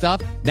mundane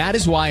stuff. That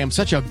is why I'm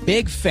such a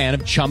big fan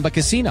of Chumba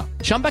Casino.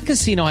 Chumba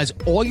Casino has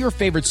all your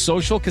favorite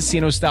social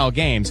casino-style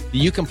games that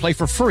you can play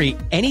for free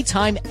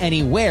anytime,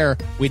 anywhere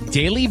with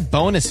daily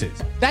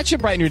bonuses. That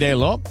should brighten your day a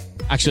little.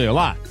 Actually, a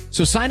lot.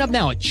 So sign up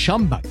now at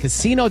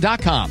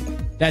ChumbaCasino.com.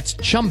 That's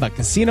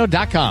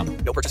ChumbaCasino.com.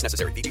 No purchase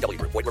necessary. VGW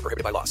Group. Void where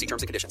prohibited by law. See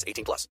terms and conditions.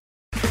 18 plus.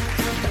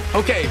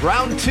 Okay,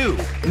 round 2.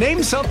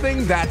 Name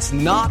something that's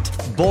not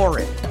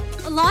boring.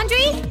 A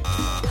laundry?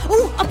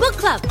 Ooh, a book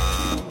club.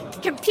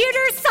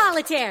 Computer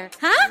solitaire,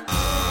 huh?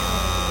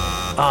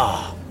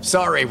 Ah,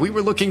 sorry, we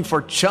were looking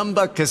for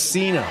Chumba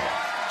Casino.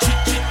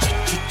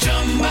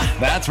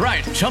 That's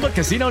right,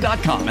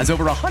 ChumbaCasino.com has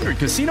over 100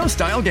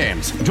 casino-style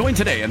games. Join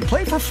today and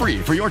play for free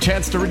for your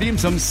chance to redeem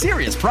some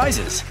serious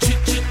prizes.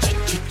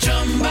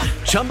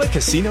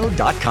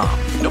 ChumbaCasino.com.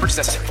 No purchase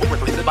necessary. Void where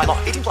prohibited by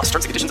law. 18 plus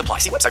terms and conditions apply.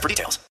 See website for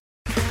details.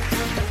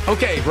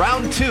 Okay,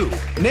 round 2.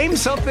 Name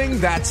something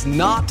that's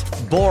not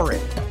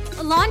boring.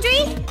 A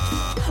laundry?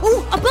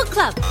 Ooh, a book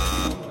club.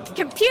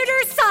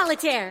 Computer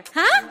solitaire,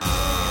 huh?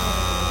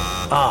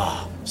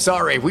 Ah,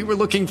 sorry, we were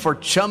looking for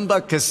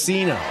Chumba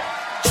Casino.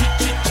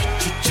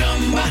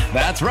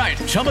 That's right,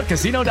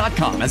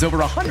 ChumbaCasino.com has over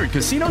 100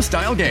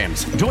 casino-style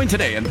games. Join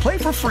today and play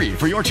for free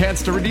for your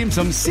chance to redeem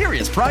some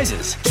serious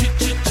prizes.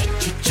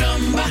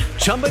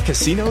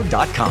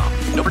 ChumbaCasino.com.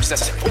 No purchase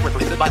necessary. Void where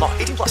prohibited by law.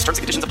 18 plus terms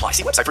and conditions apply.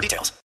 See website for details.